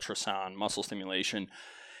 the ultrasound, muscle stimulation,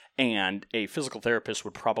 and a physical therapist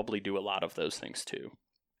would probably do a lot of those things too.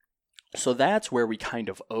 So that's where we kind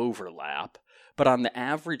of overlap. But on the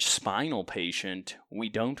average spinal patient, we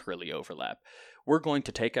don't really overlap. We're going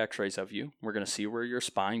to take x-rays of you. We're going to see where your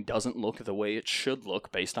spine doesn't look the way it should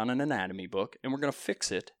look based on an anatomy book, and we're going to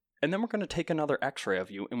fix it. And then we're going to take another x-ray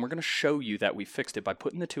of you, and we're going to show you that we fixed it by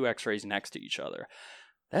putting the two x-rays next to each other.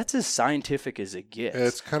 That's as scientific as it gets.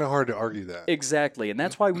 It's kind of hard to argue that. Exactly, and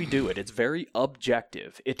that's why we do it. It's very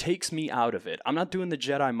objective. It takes me out of it. I'm not doing the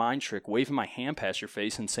Jedi mind trick, waving my hand past your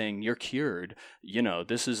face and saying, you're cured.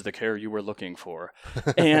 This is the care you were looking for.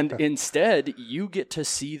 And instead, you get to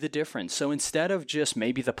see the difference. So instead of just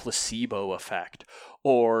maybe the placebo effect,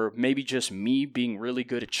 or maybe just me being really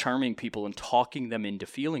good at charming people and talking them into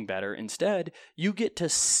feeling better, instead, you get to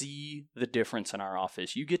see the difference in our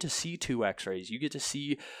office. You get to see two x-rays. You get to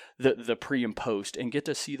see the pre and post and get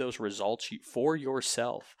to see those results for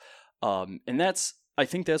yourself. And I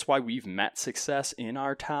think that's why we've met success in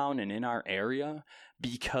our town and in our area,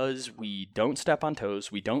 because we don't step on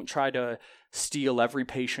toes. We don't try to steal every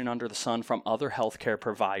patient under the sun from other healthcare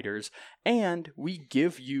providers. And we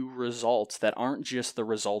give you results that aren't just the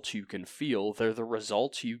results you can feel. They're the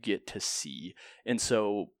results you get to see. And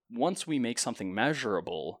so once we make something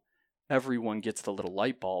measurable, everyone gets the little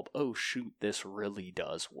light bulb. Oh, shoot, this really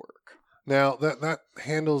does work. Now, that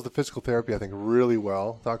handles the physical therapy, I think, really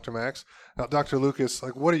well, Dr. Max. Now, Dr. Lucas,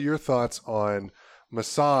 what are your thoughts on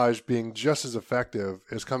massage being just as effective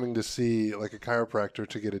as coming to see like a chiropractor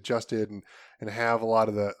to get adjusted and have a lot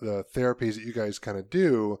of the therapies that you guys kind of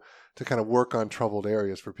do to kind of work on troubled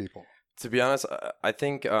areas for people? To be honest, I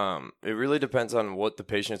think it really depends on what the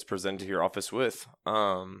patient is presented to your office with.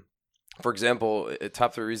 For example,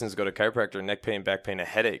 top 3 reasons to go to chiropractor: neck pain, back pain, and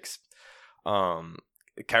headaches.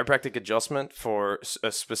 Chiropractic adjustment for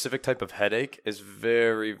a specific type of headache is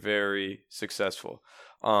very, very successful.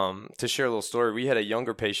 To share a little story, we had a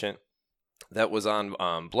younger patient that was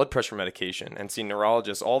on blood pressure medication and seen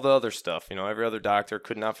neurologists, all the other stuff. Every other doctor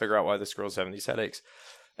could not figure out why this girl's having these headaches.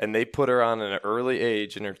 And they put her on at an early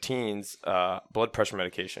age in her teens blood pressure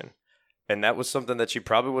medication. And that was something that she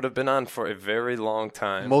probably would have been on for a very long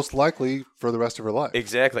time. Most likely for the rest of her life.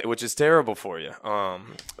 Exactly, which is terrible for you.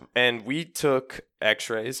 And we took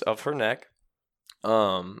x-rays of her neck.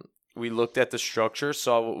 We looked at the structure,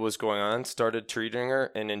 saw what was going on, started treating her,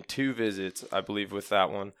 and in 2 visits, I believe with that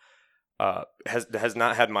one, has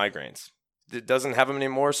not had migraines. It doesn't have them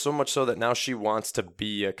anymore, so much so that now she wants to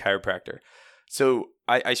be a chiropractor. So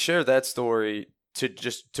I share that story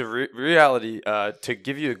reality, to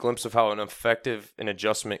give you a glimpse of how an effective an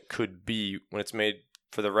adjustment could be when it's made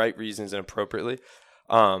for the right reasons and appropriately.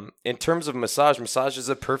 In terms of massage is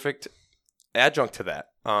a perfect adjunct to that.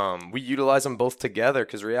 We utilize them both together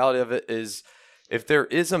because the reality of it is, if there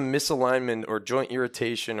is a misalignment or joint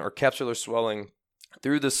irritation or capsular swelling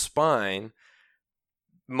through the spine,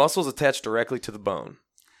 muscles attach directly to the bone.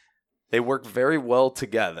 They work very well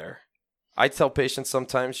together. I tell patients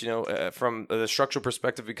sometimes, from the structural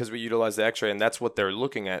perspective, because we utilize the x-ray and that's what they're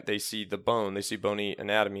looking at. They see the bone, they see bony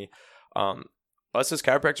anatomy. Us as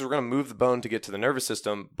chiropractors, we're going to move the bone to get to the nervous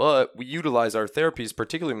system, but we utilize our therapies,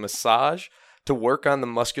 particularly massage, to work on the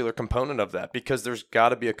muscular component of that, because there's got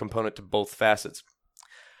to be a component to both facets.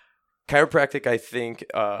 Chiropractic, I think,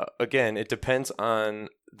 again, it depends on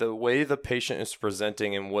the way the patient is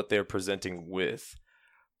presenting and what they're presenting with.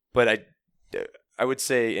 But I would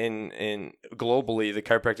say in globally, the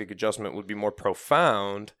chiropractic adjustment would be more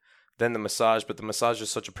profound than the massage, but the massage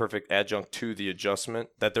is such a perfect adjunct to the adjustment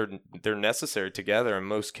that they're necessary together in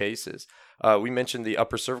most cases. We mentioned the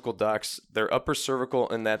upper cervical docs. They're upper cervical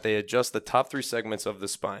in that they adjust the top 3 segments of the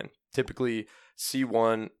spine, typically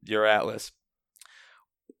C1, your atlas,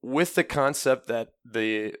 with the concept that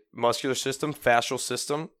the muscular system, fascial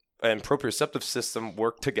system, and proprioceptive system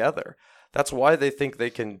work together. That's why they think they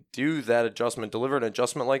can do that adjustment, deliver an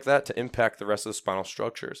adjustment like that to impact the rest of the spinal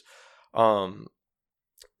structures.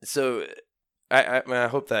 So I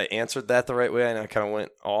hope that I answered that the right way. I know I kind of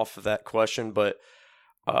went off of that question, but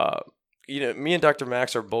me and Dr.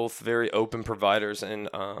 Max are both very open providers and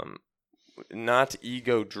not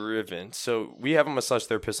ego driven. So we have a massage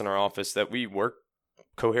therapist in our office that we work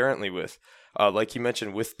coherently with, like you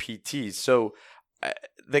mentioned, with PTs. So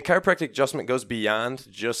the chiropractic adjustment goes beyond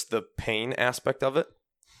just the pain aspect of it,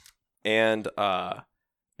 and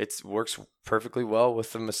it works perfectly well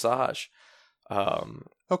with the massage.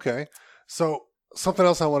 Okay, so something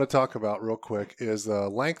else I want to talk about real quick is the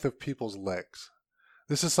length of people's legs.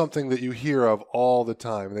 This is something that you hear of all the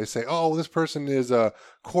time. They say, oh, this person is a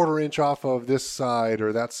 1/4 inch off of this side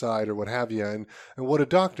or that side or what have you. And what do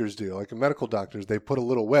doctors do? Like medical doctors, they put a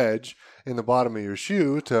little wedge in the bottom of your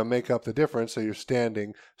shoe to make up the difference so you're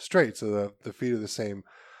standing straight. So the feet are the same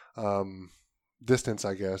distance,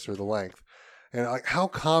 I guess, or the length. And like, how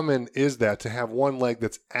common is that to have one leg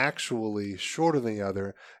that's actually shorter than the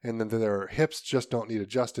other, and then their hips just don't need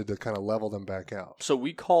adjusted to kind of level them back out? So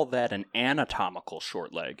we call that an anatomical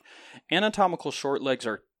short leg. Anatomical short legs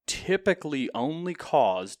are typically only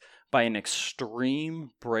caused by an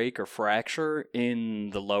extreme break or fracture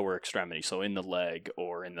in the lower extremity, so in the leg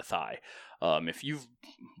or in the thigh. If you've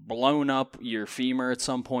blown up your femur at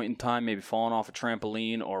some point in time, maybe fallen off a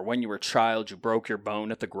trampoline, or when you were a child, you broke your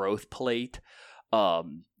bone at the growth plate,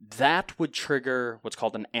 that would trigger what's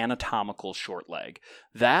called an anatomical short leg.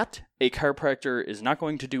 That a chiropractor is not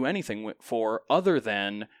going to do anything for other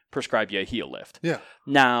than prescribe you a heel lift. Yeah.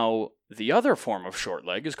 Now, the other form of short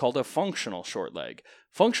leg is called a functional short leg.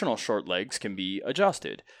 Functional short legs can be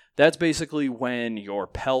adjusted. That's basically when your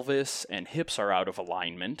pelvis and hips are out of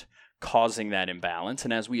alignment, causing that imbalance.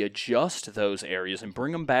 And as we adjust those areas and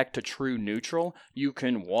bring them back to true neutral, you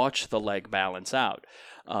can watch the leg balance out.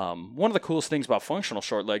 One of the coolest things about functional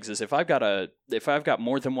short legs is if I've got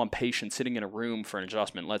more than one patient sitting in a room for an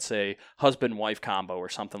adjustment, let's say husband-wife combo or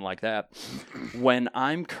something like that, when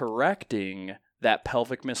I'm correcting that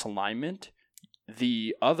pelvic misalignment,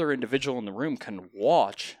 the other individual in the room can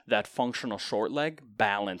watch that functional short leg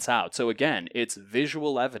balance out. So again, it's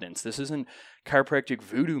visual evidence. This isn't chiropractic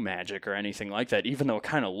voodoo magic or anything like that, even though it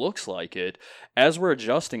kind of looks like it. As we're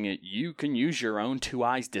adjusting it, you can use your own 2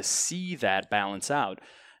 eyes to see that balance out.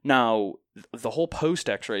 Now, the whole post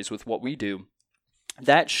x-rays with what we do,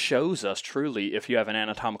 that shows us truly if you have an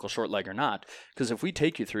anatomical short leg or not. Because if we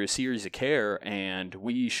take you through a series of care and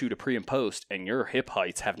we shoot a pre and post and your hip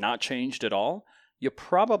heights have not changed at all, you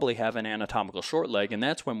probably have an anatomical short leg, and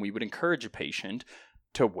that's when we would encourage a patient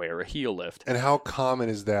to wear a heel lift. And how common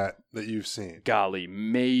is that you've seen? Golly,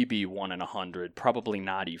 maybe 1 in 100, probably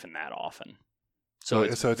not even that often. So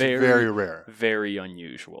it's very rare. Very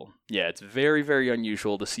unusual. Yeah, it's very, very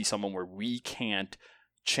unusual to see someone where we can't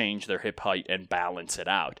change their hip height and balance it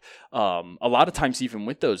out. A lot of times, even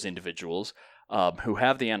with those individuals who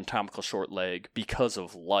have the anatomical short leg, because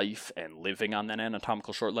of life and living on that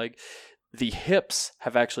anatomical short leg, the hips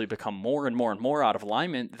have actually become more and more and more out of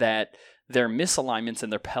alignment, that their misalignments in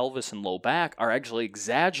their pelvis and low back are actually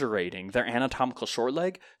exaggerating their anatomical short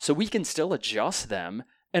leg, so we can still adjust them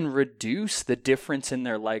and reduce the difference in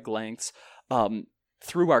their leg lengths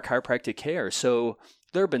through our chiropractic care. So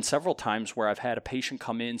there have been several times where I've had a patient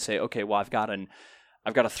come in and say, okay, well, I've got a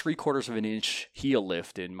 3/4 of an inch heel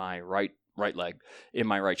lift in my right leg, in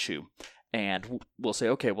my right shoe. And we'll say,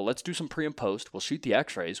 okay, well, let's do some pre and post. We'll shoot the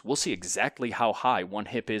x-rays. We'll see exactly how high one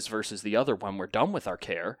hip is versus the other when we're done with our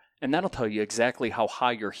care. And that'll tell you exactly how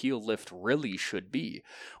high your heel lift really should be.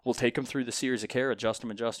 We'll take them through the series of care, adjust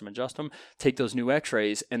them, take those new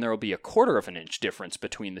x-rays, and there will be a 1/4 of an inch difference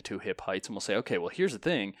between the two hip heights. And we'll say, okay, well, here's the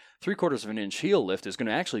thing. 3/4 of an inch heel lift is going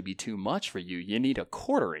to actually be too much for you. You need a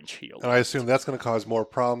 1/4 inch heel lift. And I assume that's going to cause more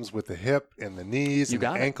problems with the hip and the knees and the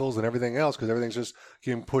ankles and everything else because everything's just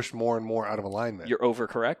getting pushed more and more out of alignment. You're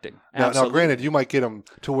overcorrecting. Now, granted, you might get them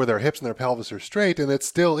to where their hips and their pelvis are straight, and it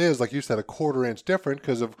still is, like you said, a 1/4 inch different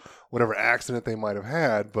because of whatever accident they might have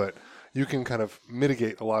had, but you can kind of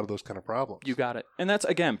mitigate a lot of those kind of problems. You got it. And that's,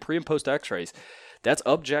 again, pre and post x-rays. That's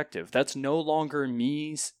objective. That's no longer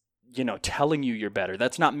me, telling you you're better.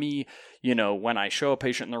 That's not me, when I show a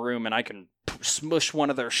patient in the room and I can smush one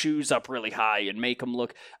of their shoes up really high and make them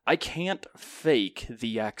look. I can't fake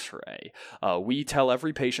the x-ray. We tell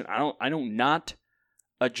every patient, I don't not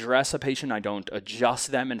address a patient. I don't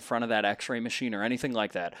adjust them in front of that x-ray machine or anything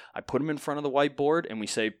like that. I put them in front of the whiteboard and we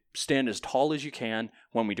say, stand as tall as you can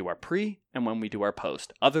when we do our pre and when we do our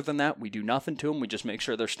post. Other than that, we do nothing to them. We just make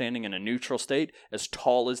sure they're standing in a neutral state, as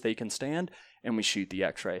tall as they can stand, and we shoot the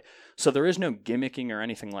x-ray. So there is no gimmicking or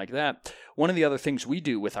anything like that. One of the other things we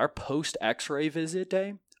do with our post x-ray visit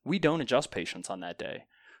day, we don't adjust patients on that day.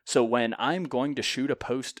 So when I'm going to shoot a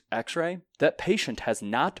post x-ray, that patient has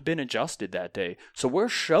not been adjusted that day. So we're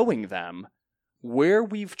showing them where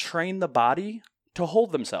we've trained the body to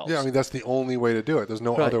hold themselves. Yeah, I mean, that's the only way to do it. There's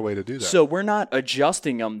no other way to do that. So we're not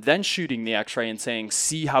adjusting them, then shooting the x-ray and saying,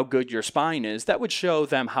 see how good your spine is. That would show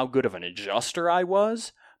them how good of an adjuster I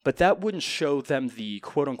was, but that wouldn't show them the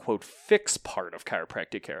quote-unquote fix part of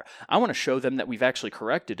chiropractic care. I want to show them that we've actually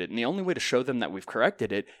corrected it, and the only way to show them that we've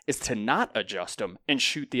corrected it is to not adjust them and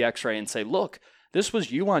shoot the x-ray and say, look, this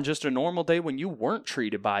was you on just a normal day when you weren't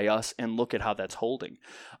treated by us, and look at how that's holding.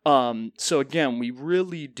 So again, we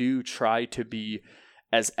really do try to be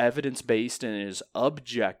as evidence-based and as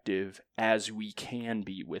objective as we can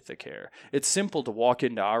be with the care. It's simple to walk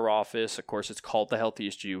into our office. Of course, it's called The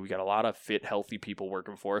Healthiest You. We got a lot of fit, healthy people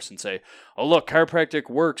working for us and say, oh, look, chiropractic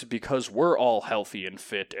works because we're all healthy and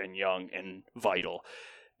fit and young and vital.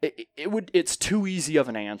 It's too easy of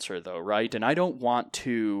an answer, though, right? And I don't want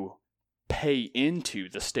to pay into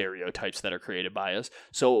the stereotypes that are created by us.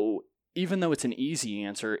 So even though it's an easy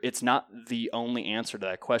answer, it's not the only answer to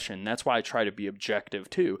that question. That's why I try to be objective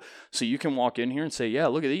too. So you can walk in here and say, yeah,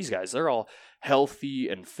 look at these guys. They're all healthy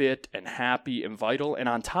and fit and happy and vital. And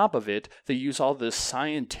on top of it, they use all this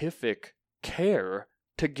scientific care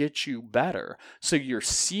to get you better. So you're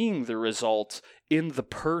seeing the results in the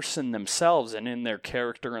person themselves and in their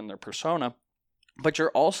character and their persona, but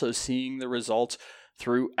you're also seeing the results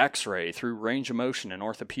through x-ray, through range of motion and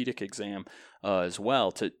orthopedic exam as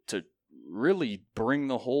well to really bring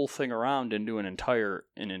the whole thing around into an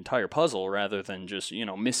entire puzzle rather than just,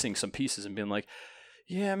 missing some pieces and being like,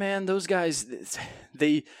 yeah, man, those guys,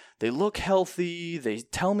 they look healthy. They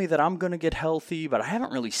tell me that I'm going to get healthy, but I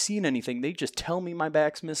haven't really seen anything. They just tell me my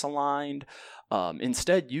back's misaligned.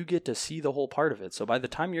 Instead, you get to see the whole part of it. So by the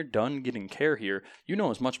time you're done getting care here, you know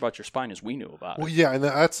as much about your spine as we knew about it. Well, yeah, and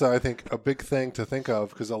that's, I think, a big thing to think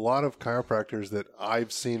of because a lot of chiropractors that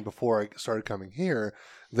I've seen before I started coming here,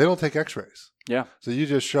 they don't take x-rays. Yeah. So you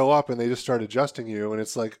just show up and they just start adjusting you, and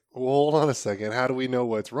it's like, well, hold on a second. How do we know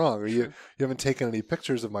what's wrong? Or you haven't taken any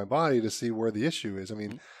pictures of my body to see where the issue is. I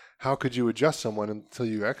mean, how could you adjust someone until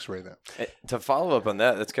you x-ray them? To follow up on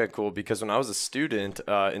that, that's kind of cool because when I was a student,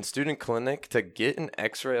 in student clinic, to get an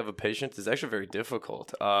x-ray of a patient is actually very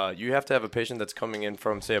difficult. You have to have a patient that's coming in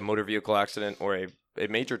from, say, a motor vehicle accident or a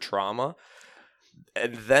major trauma,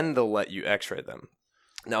 and then they'll let you x-ray them.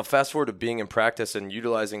 Now, fast forward to being in practice and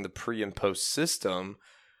utilizing the pre and post system,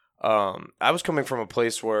 I was coming from a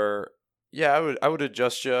place where, yeah, I would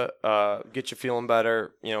adjust you, get you feeling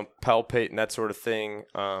better, palpate and that sort of thing,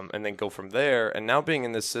 and then go from there. And now being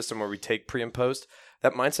in this system where we take pre and post,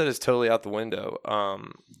 that mindset is totally out the window.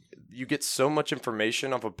 You get so much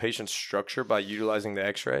information off a patient's structure by utilizing the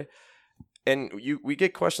x-ray. And we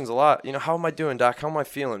get questions a lot, how am I doing, doc? How am I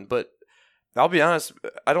feeling? But I'll be honest,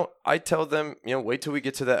 I tell them, wait till we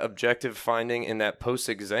get to that objective finding in that post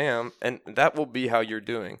exam, and that will be how you're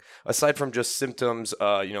doing. Aside from just symptoms,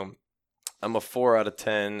 I'm a 4 out of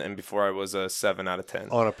 10, and before I was a 7 out of 10.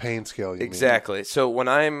 On a pain scale, you exactly. mean. So when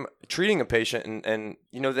I'm treating a patient, and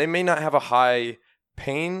they may not have a high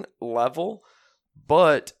pain level,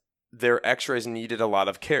 but their x-rays needed a lot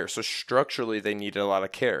of care. So structurally, they needed a lot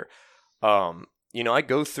of care. I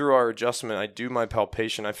go through our adjustment, I do my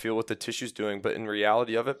palpation, I feel what the tissue's doing, but in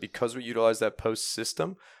reality of it, because we utilize that post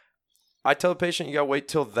system, I tell the patient, you gotta wait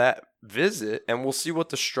till that visit, and we'll see what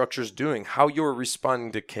the structure's doing, how you're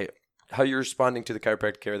responding to care, how you're responding to the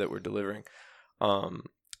chiropractic care that we're delivering.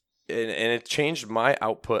 and it changed my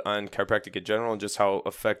output on chiropractic in general and just how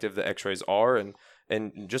effective the x-rays are and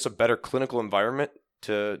just a better clinical environment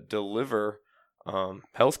to deliver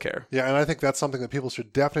healthcare. Yeah, and I think that's something that people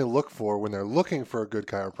should definitely look for when they're looking for a good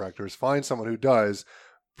chiropractor, is find someone who does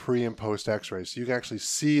pre and post x-rays so you can actually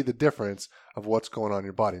see the difference of what's going on in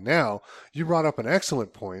your body. Now, you brought up an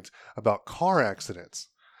excellent point about car accidents.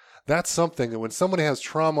 That's something that when somebody has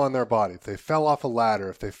trauma on their body, if they fell off a ladder,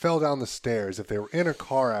 if they fell down the stairs, if they were in a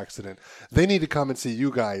car accident, they need to come and see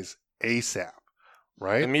you guys ASAP,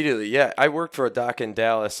 right? Immediately, yeah. I worked for a doc in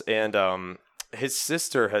Dallas, and his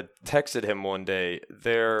sister had texted him one day.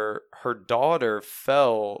 Her daughter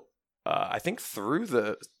fell, I think through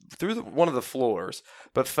one of the floors,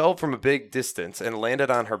 but fell from a big distance and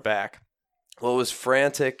landed on her back. Well, it was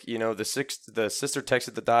frantic. The sister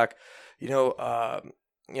texted the doc,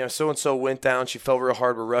 so and so went down. She fell real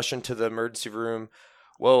hard. We're rushing to the emergency room.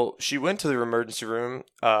 Well, she went to the emergency room.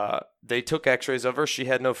 They took x-rays of her. She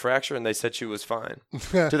had no fracture, and they said she was fine.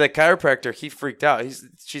 To that chiropractor, he freaked out.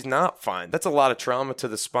 She's not fine. That's a lot of trauma to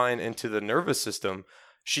the spine and to the nervous system.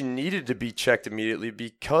 She needed to be checked immediately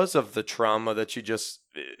because of the trauma that she just,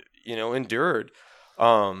 endured.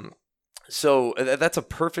 So that's a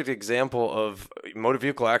perfect example of motor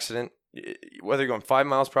vehicle accident. Whether you're going 5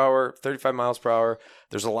 miles per hour, 35 miles per hour,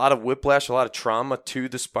 there's a lot of whiplash, a lot of trauma to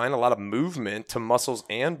the spine, a lot of movement to muscles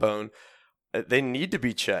and bone. They need to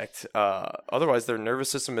be checked. Otherwise, their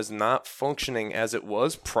nervous system is not functioning as it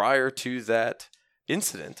was prior to that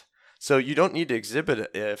incident. So you don't need to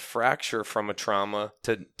exhibit a fracture from a trauma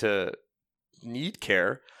to need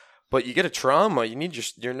care. But you get a trauma, you need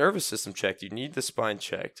your nervous system checked. You need the spine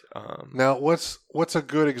checked. Now, what's a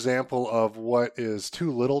good example of what is too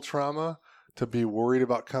little trauma to be worried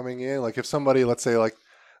about coming in? Like if somebody, let's say, like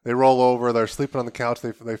they roll over, they're sleeping on the couch,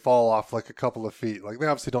 they fall off like a couple of feet. Like they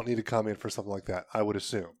obviously don't need to come in for something like that, I would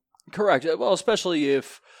assume. Correct. Well, especially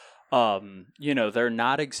if they're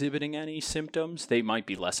not exhibiting any symptoms, they might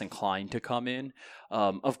be less inclined to come in.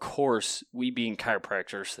 Of course, we being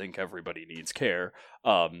chiropractors think everybody needs care.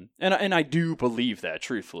 And I do believe that,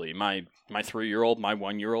 truthfully. My 3-year-old, my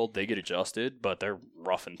 1-year-old, they get adjusted, but they're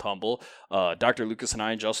rough and tumble. Dr. Lucas and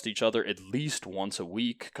I adjust each other at least once a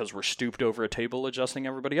week because we're stooped over a table adjusting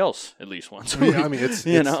everybody else at least once a week. Yeah, I mean, it's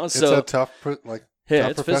a tough tough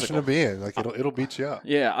profession physical to be in. Like it'll beat you up.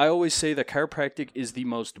 Yeah, I always say that chiropractic is the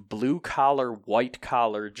most blue-collar,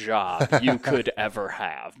 white-collar job you could ever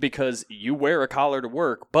have because you wear a collar to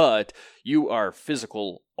work, but you are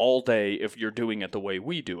physical all day if you're doing it the way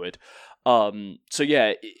we do it. So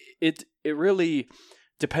yeah, it really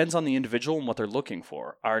depends on the individual and what they're looking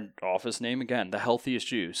for. Our office name, again, The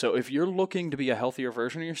Healthiest You. So if you're looking to be a healthier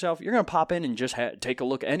version of yourself, you're going to pop in and just take a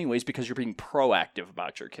look anyways because you're being proactive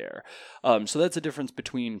about your care. So that's the difference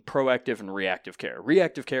between proactive and reactive care.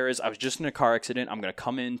 Reactive care is, I was just in a car accident. I'm going to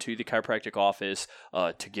come into the chiropractic office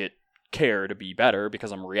to get care to be better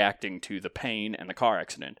because I'm reacting to the pain and the car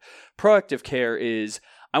accident. Proactive care is,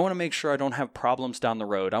 I want to make sure I don't have problems down the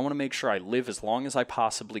road. I want to make sure I live as long as I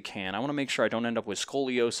possibly can. I want to make sure I don't end up with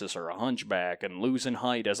scoliosis or a hunchback and losing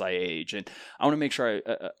height as I age. And I want to make sure,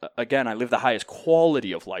 I live the highest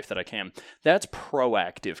quality of life that I can. That's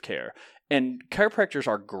proactive care. And chiropractors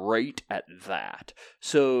are great at that.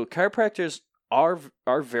 So chiropractors are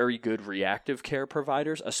very good reactive care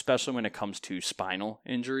providers, especially when it comes to spinal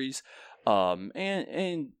injuries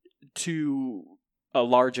and to a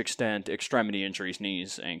large extent, extremity injuries,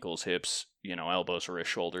 knees, ankles, hips, elbows,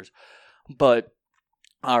 wrists, shoulders. But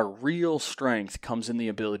our real strength comes in the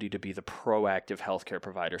ability to be the proactive healthcare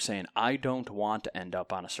provider, saying, I don't want to end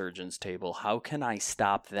up on a surgeon's table. How can I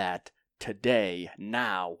stop that today,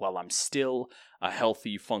 now, while I'm still a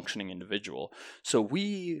healthy, functioning individual? So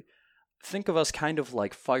we think of us kind of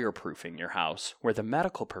like fireproofing your house, where the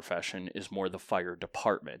medical profession is more the fire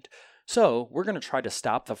department. So we're going to try to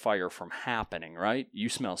stop the fire from happening, right? You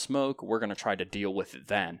smell smoke, we're going to try to deal with it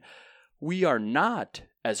then. We are not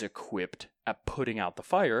as equipped at putting out the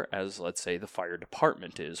fire as, let's say, the fire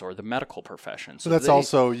department is or the medical profession. So that's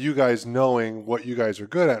also you guys knowing what you guys are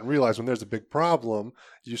good at and realize when there's a big problem,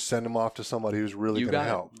 you send them off to somebody who's really going to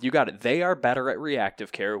help. You got it. They are better at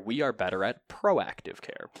reactive care. We are better at proactive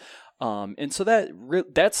care. And so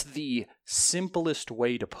that's the simplest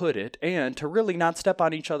way to put it, and to really not step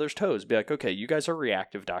on each other's toes. Be like, okay, you guys are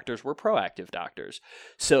reactive doctors, we're proactive doctors.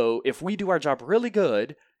 So if we do our job really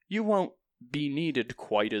good, you won't be needed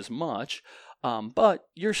quite as much. But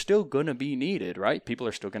you're still going to be needed, right? People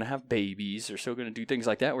are still going to have babies. They're still going to do things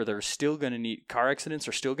like that where they're still going to need, car accidents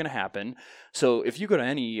are still going to happen. So if you go to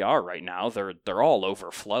any ER right now, they're all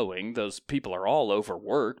overflowing. Those people are all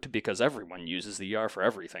overworked because everyone uses the ER for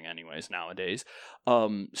everything anyways nowadays.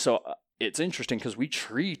 So it's interesting because we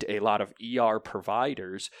treat a lot of ER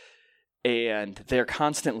providers, and they're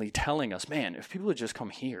constantly telling us, man, if people would just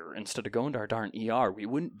come here instead of going to our darn ER, we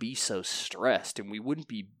wouldn't be so stressed and we wouldn't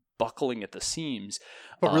be buckling at the seams.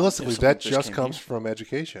 But realistically, that just comes from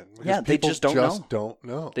education. Yeah, they just don't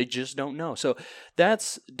know. They just don't know. So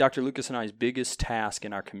that's Dr. Lucas and I's biggest task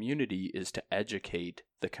in our community, is to educate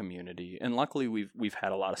the community. And luckily, we've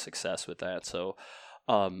had a lot of success with that. So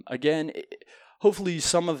again, hopefully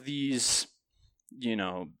some of these,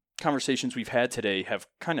 conversations we've had today have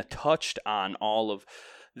kind of touched on all of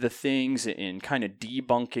the things in kind of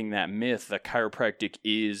debunking that myth that chiropractic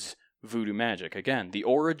is voodoo magic. Again, the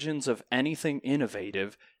origins of anything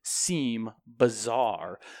innovative seem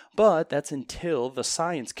bizarre, but that's until the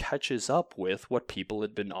science catches up with what people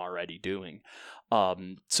had been already doing.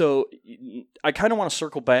 So I kind of want to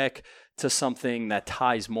circle back to something that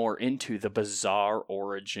ties more into the bizarre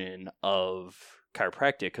origin of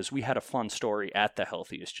chiropractic, because we had a fun story at the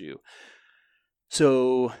Healthiest Jew.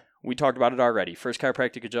 So we talked about it already. First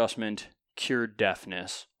chiropractic adjustment cured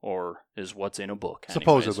deafness, or is what's in a book. Anyways,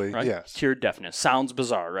 supposedly, right? Yes. Cured deafness. Sounds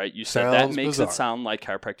bizarre, right? You said Sounds that makes bizarre. it sound like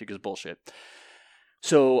chiropractic is bullshit.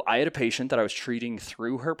 So I had a patient that I was treating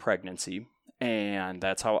through her pregnancy, and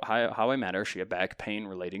that's how I met her. She had back pain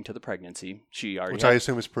relating to the pregnancy. Which I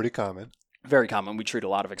assume is pretty common. Very common. We treat a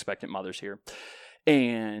lot of expectant mothers here.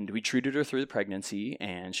 And we treated her through the pregnancy,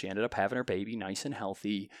 and she ended up having her baby nice and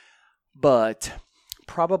healthy. But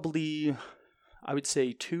probably, I would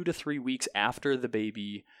say 2 to 3 weeks after the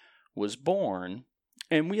baby was born,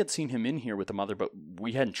 and we had seen him in here with the mother, but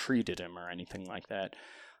we hadn't treated him or anything like that.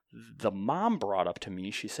 The mom brought up to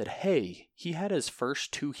me, she said, hey, he had his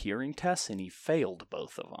first 2 hearing tests and he failed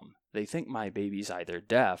both of them. They think my baby's either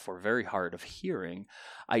deaf or very hard of hearing.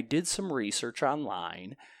 I did some research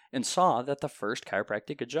online and saw that the first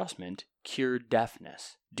chiropractic adjustment cured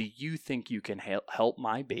deafness. Do you think you can help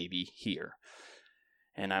my baby hear?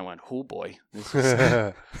 And I went, oh boy, this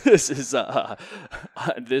is the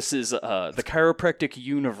chiropractic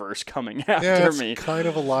universe coming after me. It's kind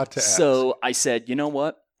of a lot to ask. So I said, you know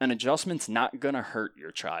what? An adjustment's not going to hurt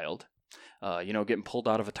your child. Getting pulled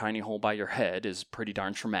out of a tiny hole by your head is pretty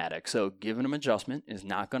darn traumatic. So giving him adjustment is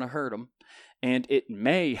not going to hurt him. And it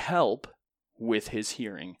may help with his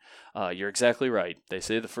hearing. You're exactly right. They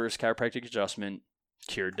say the first chiropractic adjustment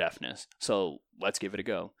cured deafness. So let's give it a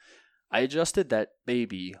go. I adjusted that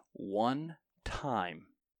baby 1 time.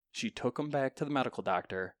 She took him back to the medical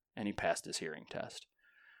doctor, and he passed his hearing test.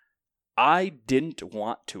 I didn't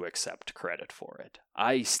want to accept credit for it.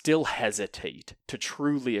 I still hesitate to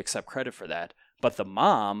truly accept credit for that. But the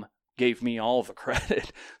mom gave me all the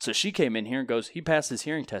credit. So she came in here and goes, he passed his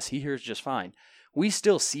hearing test. He hears just fine. We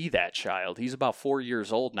still see that child. He's about 4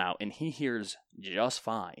 years old now, and he hears just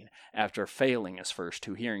fine after failing his first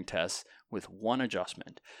 2 hearing tests with 1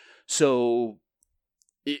 adjustment. So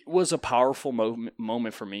it was a powerful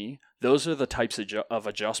moment for me. Those are the types of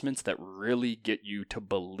adjustments that really get you to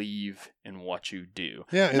believe in what you do.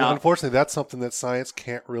 Yeah, and now, unfortunately, that's something that science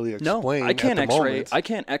can't really explain. No, I can't at the X-ray. moment. I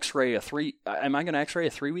can't X-ray Am I going to X-ray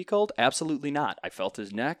a 3-week-old? Absolutely not. I felt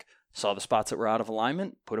his neck, saw the spots that were out of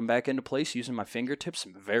alignment, put them back into place using my fingertips,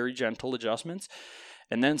 some very gentle adjustments,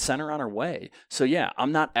 and then sent her on her way. So yeah,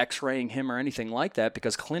 I'm not X-raying him or anything like that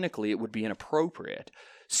because clinically it would be inappropriate.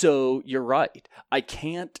 So you're right. I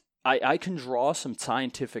can draw some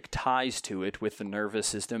scientific ties to it with the nervous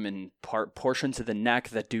system and portions of the neck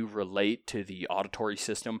that do relate to the auditory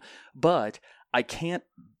system, but I can't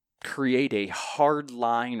create a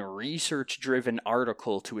hardline research-driven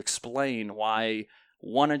article to explain why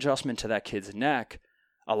 1 adjustment to that kid's neck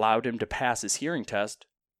allowed him to pass his hearing test,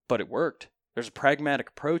 but it worked. There's a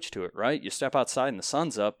pragmatic approach to it, right? You step outside and the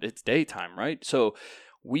sun's up, it's daytime, right? So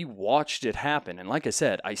we watched it happen. And like I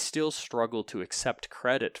said, I still struggle to accept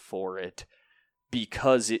credit for it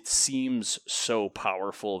because it seems so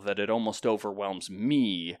powerful that it almost overwhelms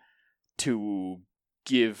me to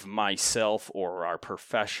give myself or our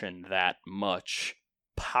profession that much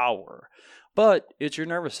power. But it's your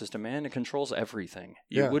nervous system, man. It controls everything.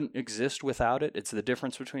 You wouldn't exist without it. It's the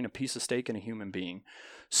difference between a piece of steak and a human being.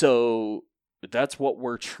 So that's what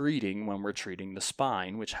we're treating when we're treating the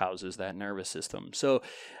spine, which houses that nervous system. So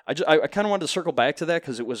I kind of wanted to circle back to that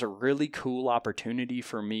because it was a really cool opportunity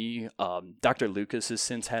for me. Dr. Lucas has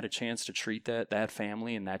since had a chance to treat that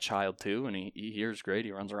family and that child too, and he hears great.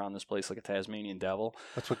 He runs around this place like a Tasmanian devil.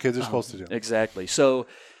 That's what kids are supposed to do. Exactly. So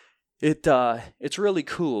it's really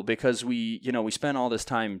cool because we spent all this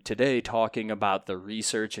time today talking about the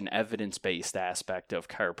research and evidence-based aspect of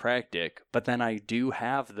chiropractic, but then I do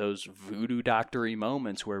have those voodoo doctor-y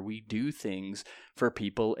moments where we do things for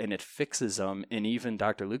people and it fixes them, and even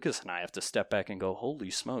Dr. Lucas and I have to step back and go, holy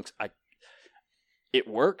smokes, it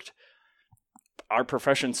worked. Our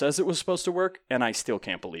profession says it was supposed to work, and I still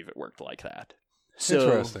can't believe it worked like that.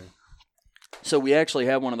 Interesting. So we actually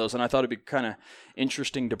have one of those, and I thought it'd be kind of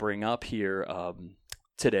interesting to bring up here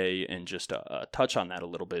today and just touch on that a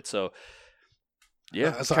little bit. So,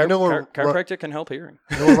 yeah, so I know chiropractic can help hearing.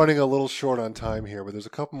 I know we're running a little short on time here, but there's a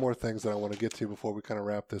couple more things that I want to get to before we kind of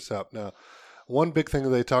wrap this up. Now, one big thing that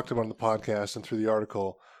they talked about on the podcast and through the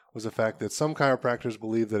article was the fact that some chiropractors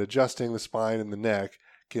believe that adjusting the spine and the neck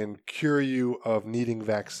can cure you of needing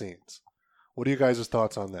vaccines. What are you guys'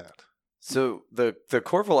 thoughts on that? So the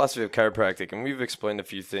core philosophy of chiropractic, and we've explained a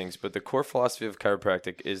few things, but the core philosophy of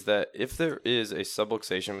chiropractic is that if there is a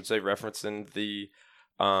subluxation, which they referenced in the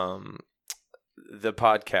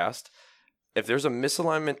podcast, if there's a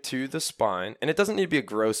misalignment to the spine, and it doesn't need to be a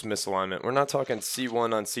gross misalignment. We're not talking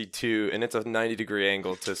C1 on C2, and it's a 90-degree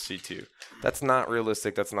angle to C2. That's not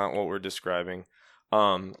realistic. That's not what we're describing.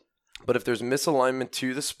 But if there's misalignment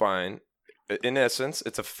to the spine, in essence,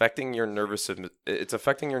 it's affecting your nervous system. It's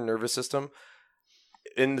affecting your nervous system,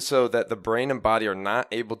 so that the brain and body are not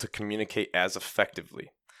able to communicate as effectively.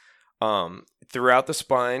 Throughout the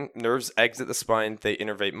spine, nerves exit the spine. They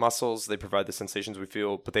innervate muscles. They provide the sensations we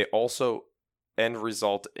feel, but they also end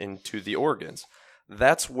result into the organs.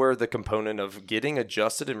 That's where the component of getting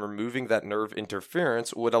adjusted and removing that nerve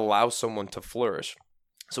interference would allow someone to flourish.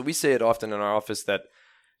 So we say it often in our office that,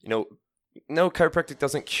 no, chiropractic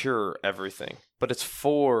doesn't cure everything, but it's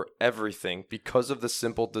for everything because of the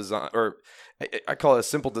simple design, or I call it a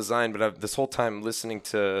simple design, but this whole time listening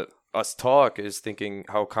to us talk is thinking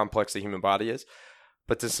how complex the human body is.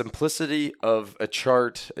 But the simplicity of a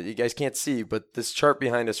chart, you guys can't see, but this chart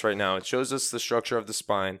behind us right now, it shows us the structure of the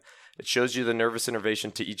spine. It shows you the nervous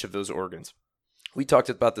innervation to each of those organs. We talked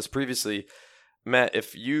about this previously. Matt,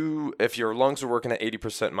 if your lungs are working at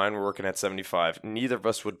 80%, mine were working at 75%, neither of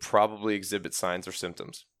us would probably exhibit signs or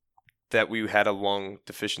symptoms that we had a lung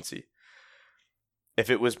deficiency. If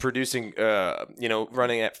it was producing,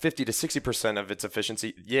 running at 50 to 60% of its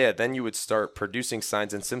efficiency, then you would start producing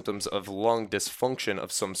signs and symptoms of lung dysfunction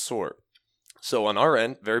of some sort. So on our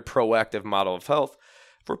end, very proactive model of health,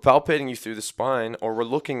 if we're palpating you through the spine, or we're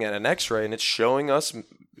looking at an x-ray and it's showing us,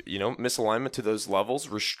 misalignment to those levels,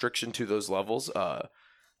 restriction to those levels,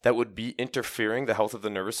 that would be interfering the health of the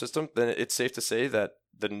nervous system, then it's safe to say that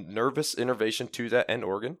the nervous innervation to that end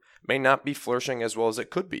organ may not be flourishing as well as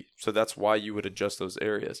it could be. So that's why you would adjust those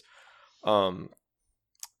areas. And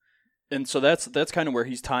so that's kind of where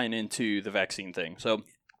he's tying into the vaccine thing. So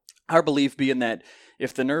our belief being that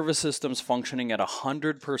if the nervous system's functioning at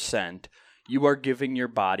 100%, you are giving your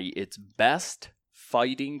body its best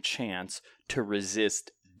fighting chance to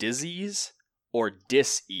resist disease or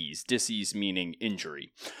dis-ease. Dis-ease meaning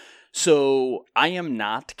injury. So I am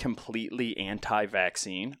not completely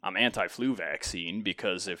anti-vaccine. I'm anti-flu vaccine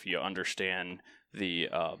because if you understand the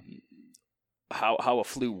how a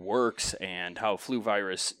flu works and how a flu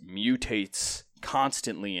virus mutates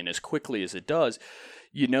constantly and as quickly as it does,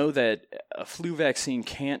 you know that a flu vaccine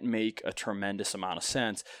can't make a tremendous amount of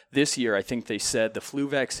sense. This year, I think they said the flu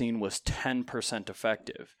vaccine was 10%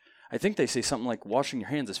 effective. I think they say something like washing your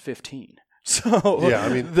hands is 15. So yeah, I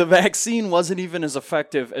mean, the vaccine wasn't even as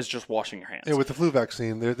effective as just washing your hands. Yeah, with the flu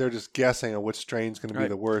vaccine, they're just guessing on which strain's going to be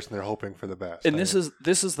the worst, and they're hoping for the best. And this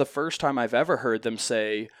is the first time I've ever heard them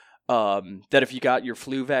say that if you got your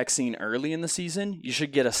flu vaccine early in the season, you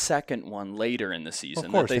should get a second one later in the season.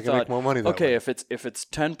 Of course, that they can make more money that way. if it's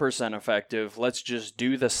 10% effective, let's just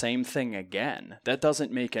do the same thing again. That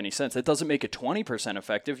doesn't make any sense. It doesn't make it 20%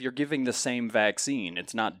 effective. You're giving the same vaccine.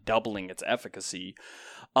 It's not doubling its efficacy.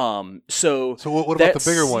 So what about the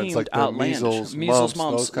bigger ones like the measles, mumps,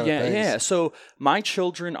 those kind of things? Yeah. So my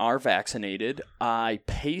children are vaccinated. I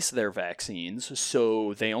pace their vaccines,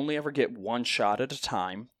 so they only ever get one shot at a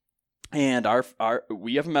time. And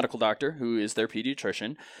we have a medical doctor who is their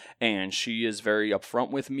pediatrician, and she is very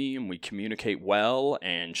upfront with me, and we communicate well,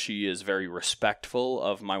 and she is very respectful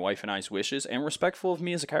of my wife and I's wishes, and respectful of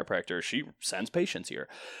me as a chiropractor. She sends patients here.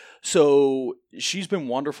 So she's been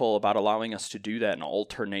wonderful about allowing us to do that and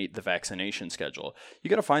alternate the vaccination schedule. You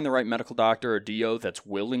got to find the right medical doctor or DO that's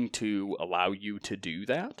willing to allow you to do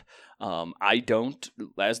that. I don't,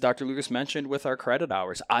 as Dr. Lucas mentioned with our credit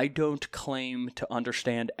hours, I don't claim to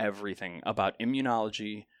understand everything about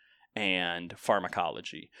immunology and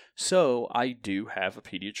pharmacology. So I do have a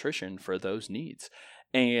pediatrician for those needs.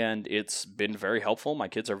 And it's been very helpful. My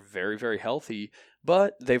kids are very, very healthy,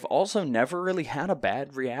 but they've also never really had a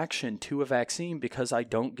bad reaction to a vaccine because I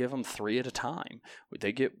don't give them 3 at a time.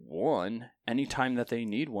 They get one anytime that they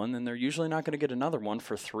need one, then they're usually not going to get another one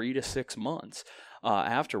for 3 to 6 months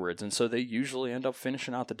afterwards. And so they usually end up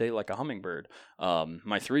finishing out the day like a hummingbird.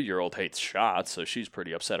 My 3-year-old hates shots, so she's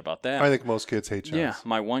pretty upset about that. I think most kids hate shots. Yeah,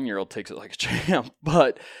 my 1-year-old takes it like a champ.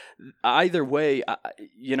 But either way,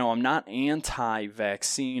 I'm not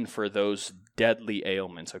anti-vaccine for those deadly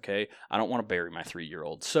ailments, okay? I don't want to bury my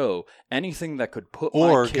 3-year-old. So anything that could put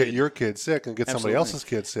or my kid, get your kid sick and get somebody else's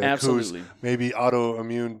kid sick Absolutely. who's maybe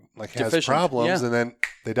autoimmune, like has Deficient. problems, and then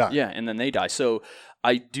they die. Yeah, and then they die. So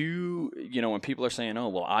I do, when people are saying, oh,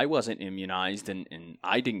 well, I wasn't immunized and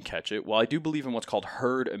I didn't catch it. Well, I do believe in what's called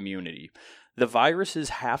herd immunity. The viruses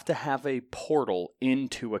have to have a portal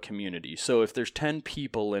into a community. So if there's 10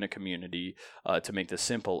 people in a community, to make this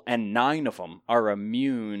simple, and 9 of them are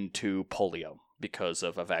immune to polio because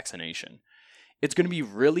of a vaccination, it's going to be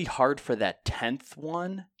really hard for that 10th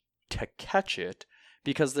one to catch it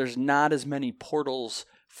because there's not as many portals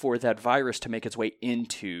for that virus to make its way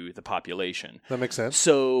into the population. That makes sense.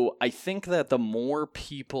 So I think that the more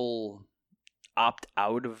people opt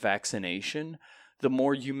out of vaccination, the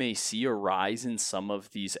more you may see a rise in some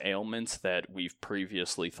of these ailments that we've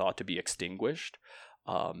previously thought to be extinguished.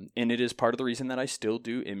 And it is part of the reason that I still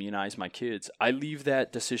do immunize my kids. I leave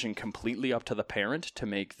that decision completely up to the parent to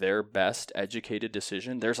make their best educated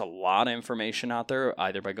decision. There's a lot of information out there,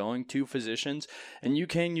 either by going to physicians, and you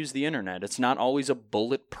can use the internet. It's not always a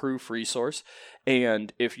bulletproof resource.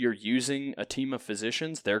 And if you're using a team of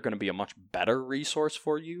physicians, they're going to be a much better resource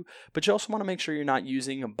for you. But you also want to make sure you're not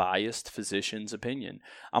using a biased physician's opinion.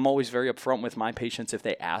 I'm always very upfront with my patients. If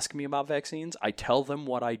they ask me about vaccines, I tell them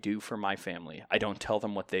what I do for my family. I don't tell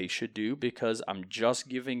them what they should do because I'm just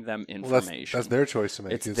giving them information. That's their choice to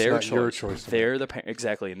make. It's their not choice. Your choice. They're the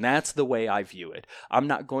exactly, and that's the way I view it. I'm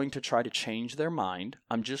not going to try to change their mind.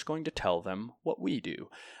 I'm just going to tell them what we do.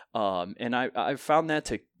 And I've found that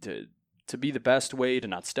to be the best way to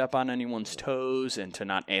not step on anyone's toes and to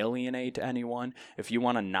not alienate anyone. If you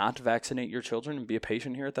want to not vaccinate your children and be a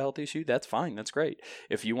patient here at the Healthiest You, that's fine. That's great.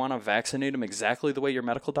 If you want to vaccinate them exactly the way your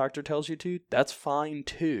medical doctor tells you to, that's fine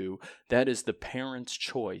too. That is the parent's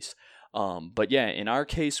choice. But yeah, in our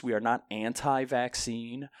case, we are not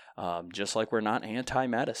anti-vaccine, just like we're not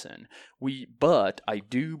anti-medicine. But I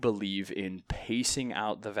do believe in pacing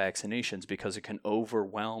out the vaccinations because it can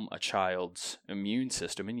overwhelm a child's immune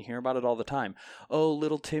system. And you hear about it all the time. Oh,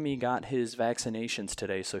 little Timmy got his vaccinations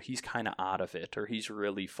today, so he's kind of out of it, or he's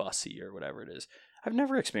really fussy, or whatever it is. I've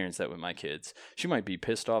never experienced that with my kids. She might be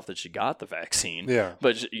pissed off that she got the vaccine,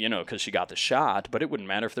 but because she got the shot. But it wouldn't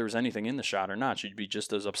matter if there was anything in the shot or not. She'd be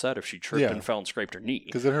just as upset if she tripped and fell and scraped her knee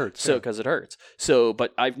because it hurts. Because it hurts. So,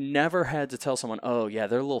 but I've never had to tell someone, oh yeah,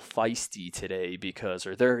 they're a little feisty today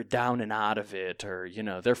or they're down and out of it, or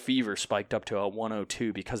their fever spiked up to a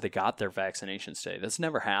 102 because they got their vaccinations today. That's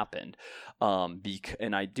never happened.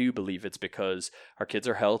 And I do believe it's because our kids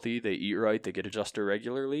are healthy, they eat right, they get adjusted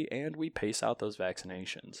regularly, and we pace out those vaccinations.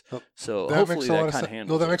 So hopefully that kind of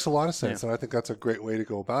handles that makes a lot of sense. And I think that's a great way to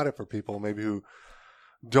go about it for people maybe who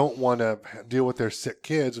don't want to deal with their sick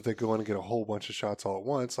kids if they go in and get a whole bunch of shots all at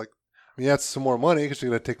once. That's some more money because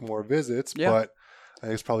you're going to take more visits, but I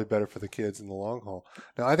think it's probably better for the kids in the long haul.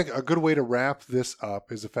 Now, I think a good way to wrap this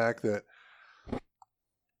up is the fact that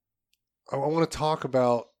I want to talk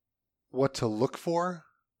about what to look for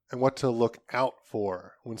and what to look out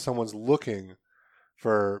for when someone's looking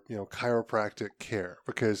for chiropractic care,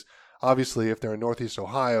 because obviously if they're in Northeast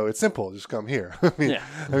Ohio, it's simple, just come here. The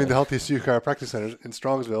Healthiest You Chiropractic Center in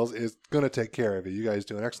Strongsville is going to take care of you. You guys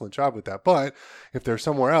do an excellent job with that. But if they're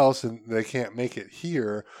somewhere else and they can't make it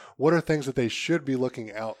here, what are things that they should be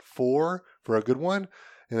looking out for a good one,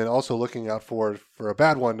 and then also looking out for a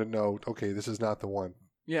bad one to know, okay, this is not the one.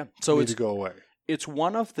 Yeah, so need to go away. It's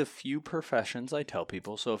one of the few professions I tell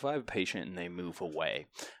people. So if I have a patient and they move away,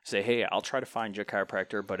 say, hey, I'll try to find you a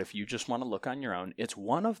chiropractor, but if you just want to look on your own, it's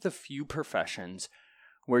one of the few professions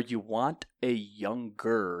where you want a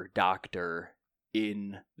younger doctor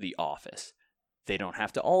in the office. They don't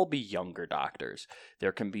have to all be younger doctors.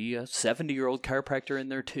 There can be a 70-year-old chiropractor in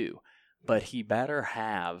there too, but he better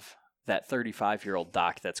have that 35-year-old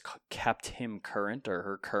doc that's kept him current or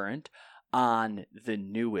her current on the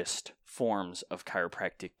newest forms of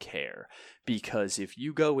chiropractic care. Because if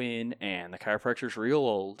you go in and the chiropractor's real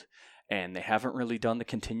old and they haven't really done the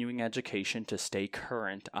continuing education to stay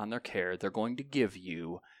current on their care, they're going to give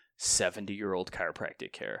you 70-year-old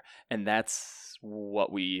chiropractic care. And that's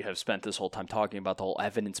what we have spent this whole time talking about, the whole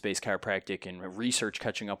evidence-based chiropractic and research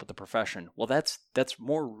catching up with the profession. Well, that's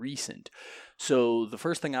more recent. So the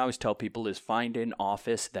first thing I always tell people is find an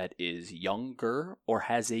office that is younger or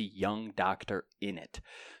has a young doctor in it.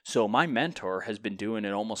 So my mentor has been doing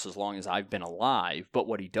it almost as long as I've been alive, but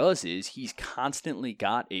what he does is he's constantly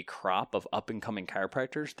got a crop of up-and-coming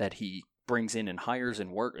chiropractors that he brings in and hires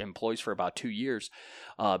and employs for about 2 years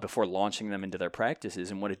before launching them into their practices.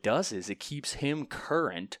 And what it does is it keeps him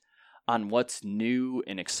current on what's new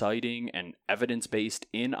and exciting and evidence-based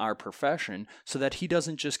in our profession so that he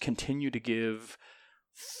doesn't just continue to give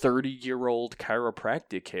 30-year-old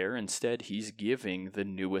chiropractic care. Instead, he's giving the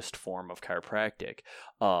newest form of chiropractic.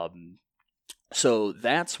 So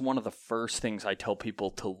that's one of the first things I tell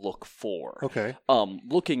people to look for. Okay.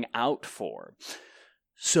 Looking out for.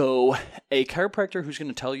 So a chiropractor who's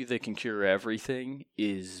going to tell you they can cure everything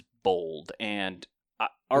is bold and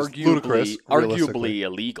arguably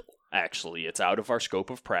illegal. Actually, it's out of our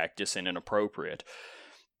scope of practice and inappropriate.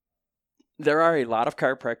 There are a lot of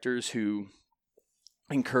chiropractors who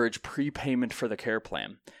encourage prepayment for the care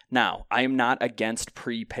plan. Now, I am not against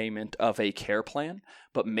prepayment of a care plan,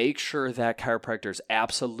 but make sure that chiropractor is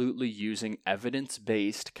absolutely using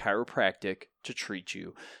evidence-based chiropractic to treat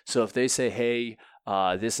you. So if they say, hey,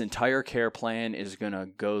 this entire care plan is going to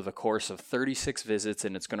go the course of 36 visits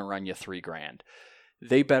and it's going to run you $3,000.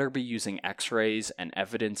 They better be using x-rays and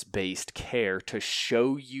evidence-based care to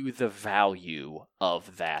show you the value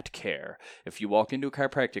of that care. If you walk into a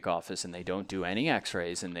chiropractic office and they don't do any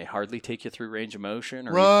x-rays and they hardly take you through range of motion.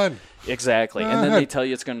 Exactly. And then they tell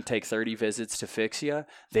you it's going to take 30 visits to fix you.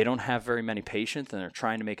 They don't have very many patients and they're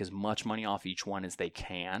trying to make as much money off each one as they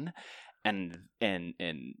can. And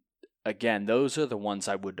again, those are the ones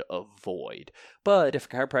I would avoid. But if a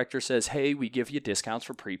chiropractor says, hey, we give you discounts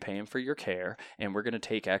for prepaying for your care, and we're going to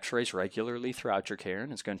take x-rays regularly throughout your care,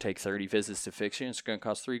 and it's going to take 30 visits to fix you, and it's going to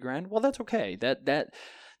cost $3,000, well, that's okay.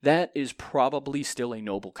 That is probably still a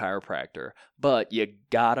noble chiropractor, but you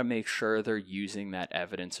gotta make sure they're using that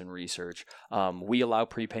evidence and research. We allow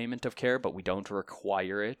prepayment of care, but we don't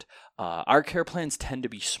require it. Our care plans tend to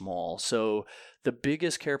be small, so the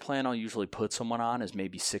biggest care plan I'll usually put someone on is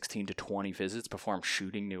maybe 16 to 20 visits before I'm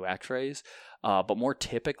shooting new x-rays. But more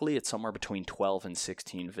typically, it's somewhere between 12 and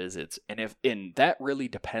 16 visits. And that really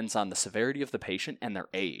depends on the severity of the patient and their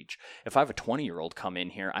age. If I have a 20-year-old come in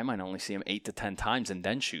here, I might only see them 8 to 10 times and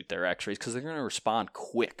then shoot their x-rays because they're going to respond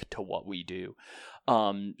quick to what we do.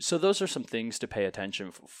 So those are some things to pay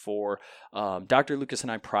attention for. Dr. Lucas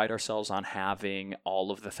and I pride ourselves on having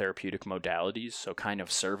all of the therapeutic modalities, so kind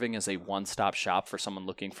of serving as a one-stop shop for someone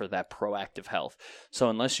looking for that proactive health. So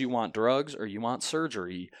unless you want drugs or you want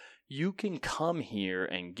surgery, you can come here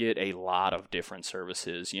and get a lot of different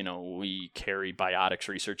services. You know, we carry biotics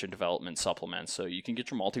research and development supplements, so you can get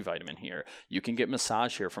your multivitamin here. You can get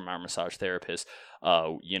massage here from our massage therapist.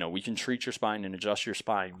 We can treat your spine and adjust your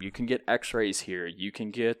spine. You can get x-rays here. You can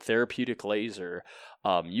get therapeutic laser.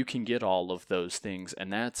 You can get all of those things,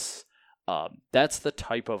 and that's the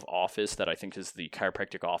type of office that I think is the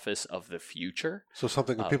chiropractic office of the future. So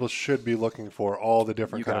something that people should be looking for, all the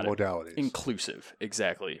different kind of modalities. Inclusive,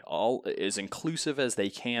 exactly. All as inclusive as they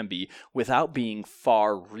can be without being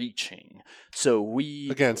far-reaching. So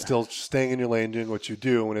again, still staying in your lane, doing what you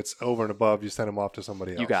do. When it's over and above, you send them off to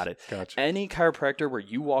somebody else. You got it. Gotcha. Any chiropractor where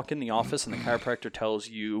you walk in the office and the chiropractor tells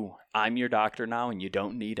you, I'm your doctor now and you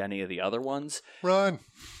don't need any of the other ones. Run.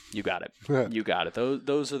 You got it. You got it.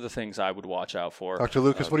 Those are the things I would watch out for. Dr.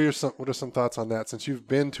 Lucas, what are some thoughts on that? Since you've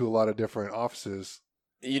been to a lot of different offices.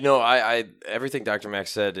 You know, I everything Dr.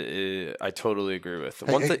 Max said, I totally agree with.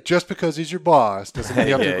 Just because he's your boss doesn't mean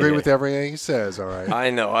you have to agree with everything he says. All right. I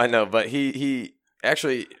know, but he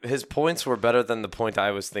actually his points were better than the point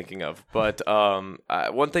I was thinking of. But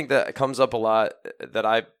one thing that comes up a lot that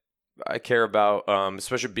I care about,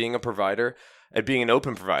 especially being a provider. And being an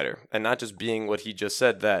open provider and not just being what he just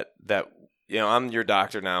said that I'm your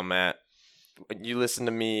doctor now, Matt. You listen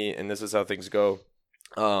to me and this is how things go.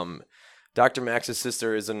 Dr. Max's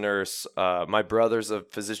sister is a nurse. My brother's a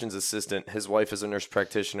physician's assistant. His wife is a nurse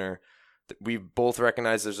practitioner. we both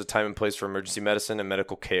recognize there's a time and place for emergency medicine and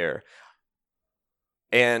medical care.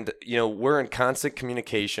 And, we're in constant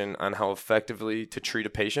communication on how effectively to treat a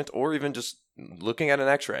patient, or even just looking at an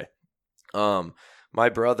x-ray. My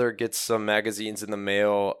brother gets some magazines in the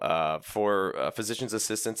mail for physician's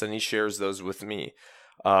assistants, and he shares those with me.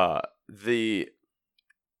 The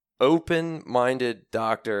open-minded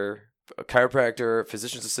doctor, chiropractor,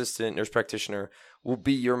 physician's assistant, nurse practitioner will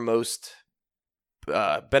be your most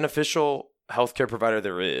beneficial healthcare provider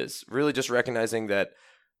there is. Really just recognizing that,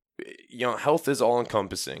 health is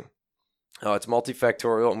all-encompassing. It's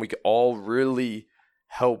multifactorial, and we can all really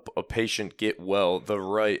help a patient get well the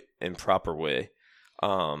right and proper way.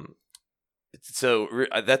 So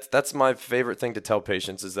that's my favorite thing to tell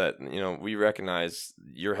patients is that, we recognize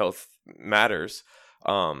your health matters.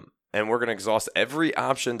 And we're going to exhaust every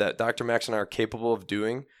option that Dr. Max and I are capable of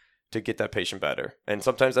doing to get that patient better. And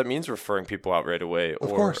sometimes that means referring people out right away, of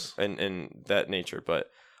course, in that nature. But,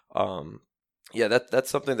 that's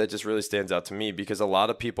something that just really stands out to me, because a lot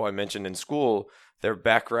of people I mentioned in school, their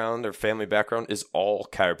family background is all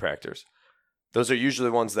chiropractors. Those are usually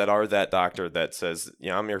ones that are that doctor that says,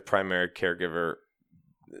 I'm your primary caregiver.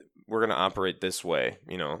 We're going to operate this way,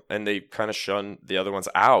 and they kind of shun the other ones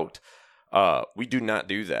out. We do not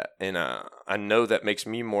do that. And I know that makes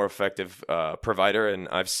me more effective provider. And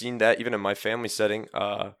I've seen that even in my family setting,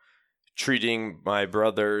 treating my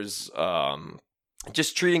brothers,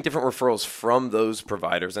 just treating different referrals from those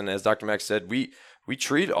providers. And as Dr. Max said, we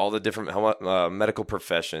treat all the different medical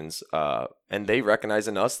professions, and they recognize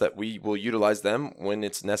in us that we will utilize them when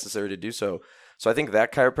it's necessary to do so. So I think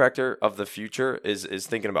that chiropractor of the future is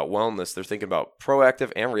thinking about wellness. They're thinking about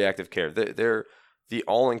proactive and reactive care. They're the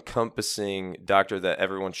all-encompassing doctor that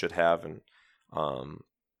everyone should have and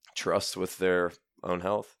trust with their own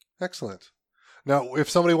health. Excellent. Now, if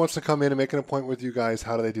somebody wants to come in and make an appointment with you guys,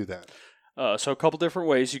 how do they do that? So a couple different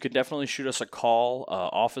ways. You can definitely shoot us a call.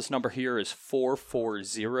 Office number here is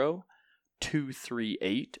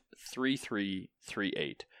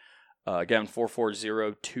 440-238-3338. Again,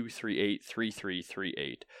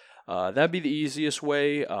 440-238-3338. That'd be the easiest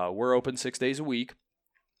way. We're open 6 days a week.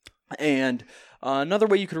 And another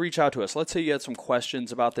way you could reach out to us, let's say you had some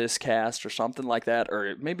questions about this cast or something like that,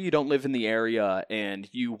 or maybe you don't live in the area and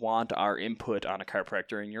you want our input on a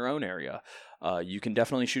chiropractor in your own area. You can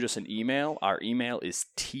definitely shoot us an email. Our email is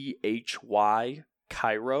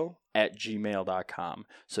thychiro@gmail.com.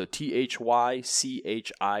 So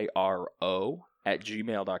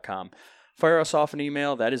thychiro@gmail.com. Fire us off an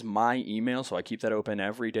email. That is my email, so I keep that open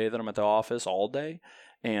every day that I'm at the office, all day.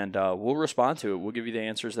 And we'll respond to it. We'll give you the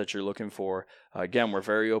answers that you're looking for. Again, we're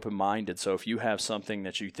very open-minded, so if you have something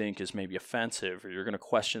that you think is maybe offensive or you're going to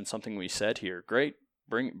question something we said here, great.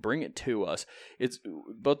 Bring it to us. It's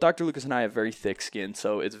both Dr. Lucas and I have very thick skin,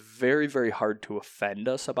 so it's very, very hard to offend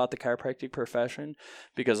us about the chiropractic profession,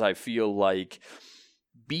 because I feel like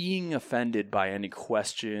being offended by any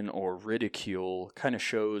question or ridicule kind of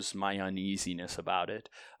shows my uneasiness about it,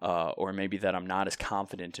 or maybe that I'm not as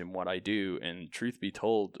confident in what I do. And truth be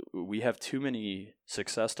told, we have too many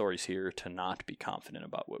success stories here to not be confident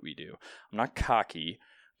about what we do. I'm not cocky,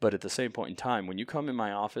 but at the same point in time, when you come in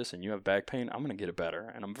my office and you have back pain, I'm going to get it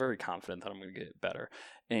better, and I'm very confident that I'm going to get it better.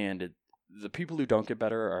 And the people who don't get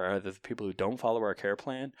better are either the people who don't follow our care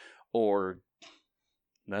plan, or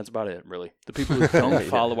that's about it, really. The people who don't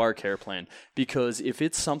follow our care plan. Because if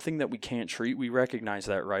it's something that we can't treat, we recognize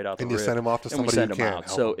that right out the rip. And you send them off to somebody who can.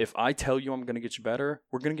 So if I tell you I'm going to get you better,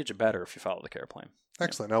 we're going to get you better if you follow the care plan.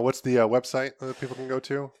 Excellent. Now, what's the website that people can go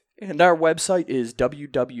to? And our website is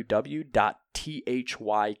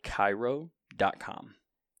www.thychiro.com.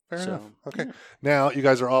 Fair enough. Okay. Yeah. Now, you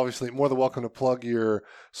guys are obviously more than welcome to plug your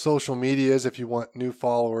social medias if you want new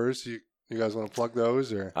followers. You guys want to plug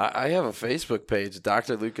those? Or I have a Facebook page,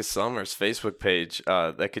 Dr. Lucas Summers Facebook page,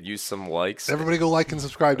 that could use some likes. Everybody go like and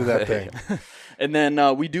subscribe to that thing. And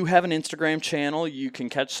then we do have an Instagram channel. You can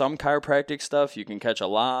catch some chiropractic stuff. You can catch a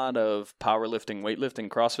lot of powerlifting, weightlifting,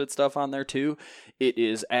 CrossFit stuff on there too. It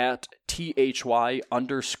is at THY_Chiro.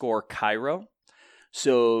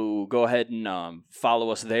 So go ahead and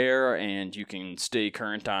follow us there, and you can stay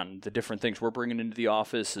current on the different things we're bringing into the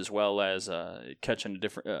office, as well as catching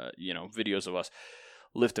different videos of us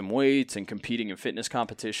lifting weights and competing in fitness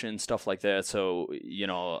competitions, stuff like that. So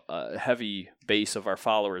a heavy base of our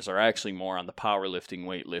followers are actually more on the powerlifting,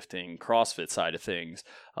 weightlifting, CrossFit side of things,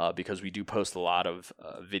 because we do post a lot of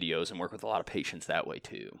videos and work with a lot of patients that way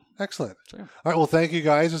too. Excellent. So, yeah. All right. Well, thank you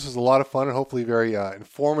guys. This was a lot of fun and hopefully very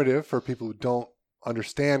informative for people who don't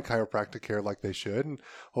understand chiropractic care like they should, and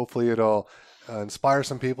hopefully it'll inspire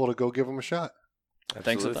some people to go give them a shot. Thanks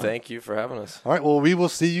a Absolutely. ton. Thank you for having us. All right, well, we will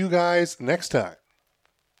see you guys next time.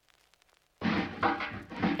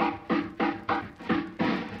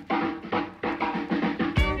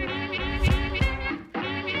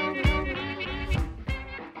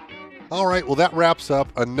 All right, well, that wraps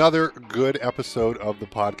up another good episode of the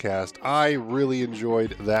podcast. I really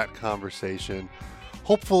enjoyed that conversation.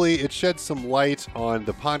 Hopefully, it sheds some light on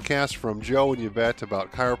the podcast from Joe and Yvette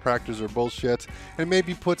about chiropractors are bullshit, and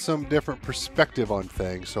maybe put some different perspective on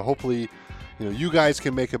things. So hopefully, you guys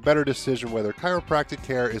can make a better decision whether chiropractic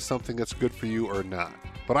care is something that's good for you or not.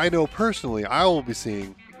 But I know personally, I will be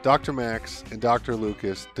seeing Dr. Max and Dr.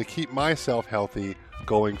 Lucas to keep myself healthy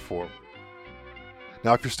going forward.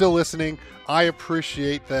 Now, if you're still listening, I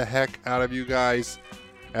appreciate the heck out of you guys.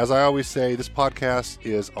 As I always say, this podcast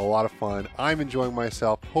is a lot of fun. I'm enjoying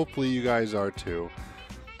myself. Hopefully you guys are too.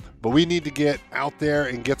 But we need to get out there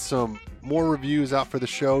and get some more reviews out for the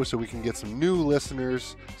show so we can get some new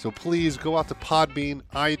listeners. So please go out to Podbean,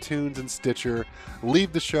 iTunes, and Stitcher.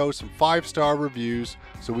 Leave the show some 5-star reviews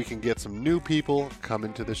so we can get some new people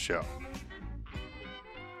coming to the show.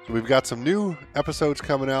 So we've got some new episodes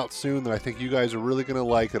coming out soon that I think you guys are really going to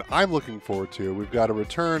like, that I'm looking forward to. We've got a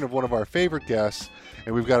return of one of our favorite guests,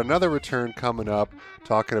 and we've got another return coming up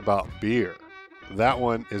talking about beer. That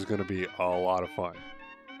one is going to be a lot of fun.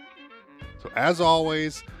 So as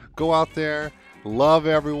always, go out there, love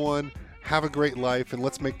everyone, have a great life, and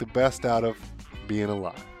let's make the best out of being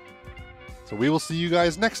alive. So we will see you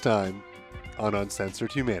guys next time on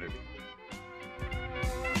Uncensored Humanity.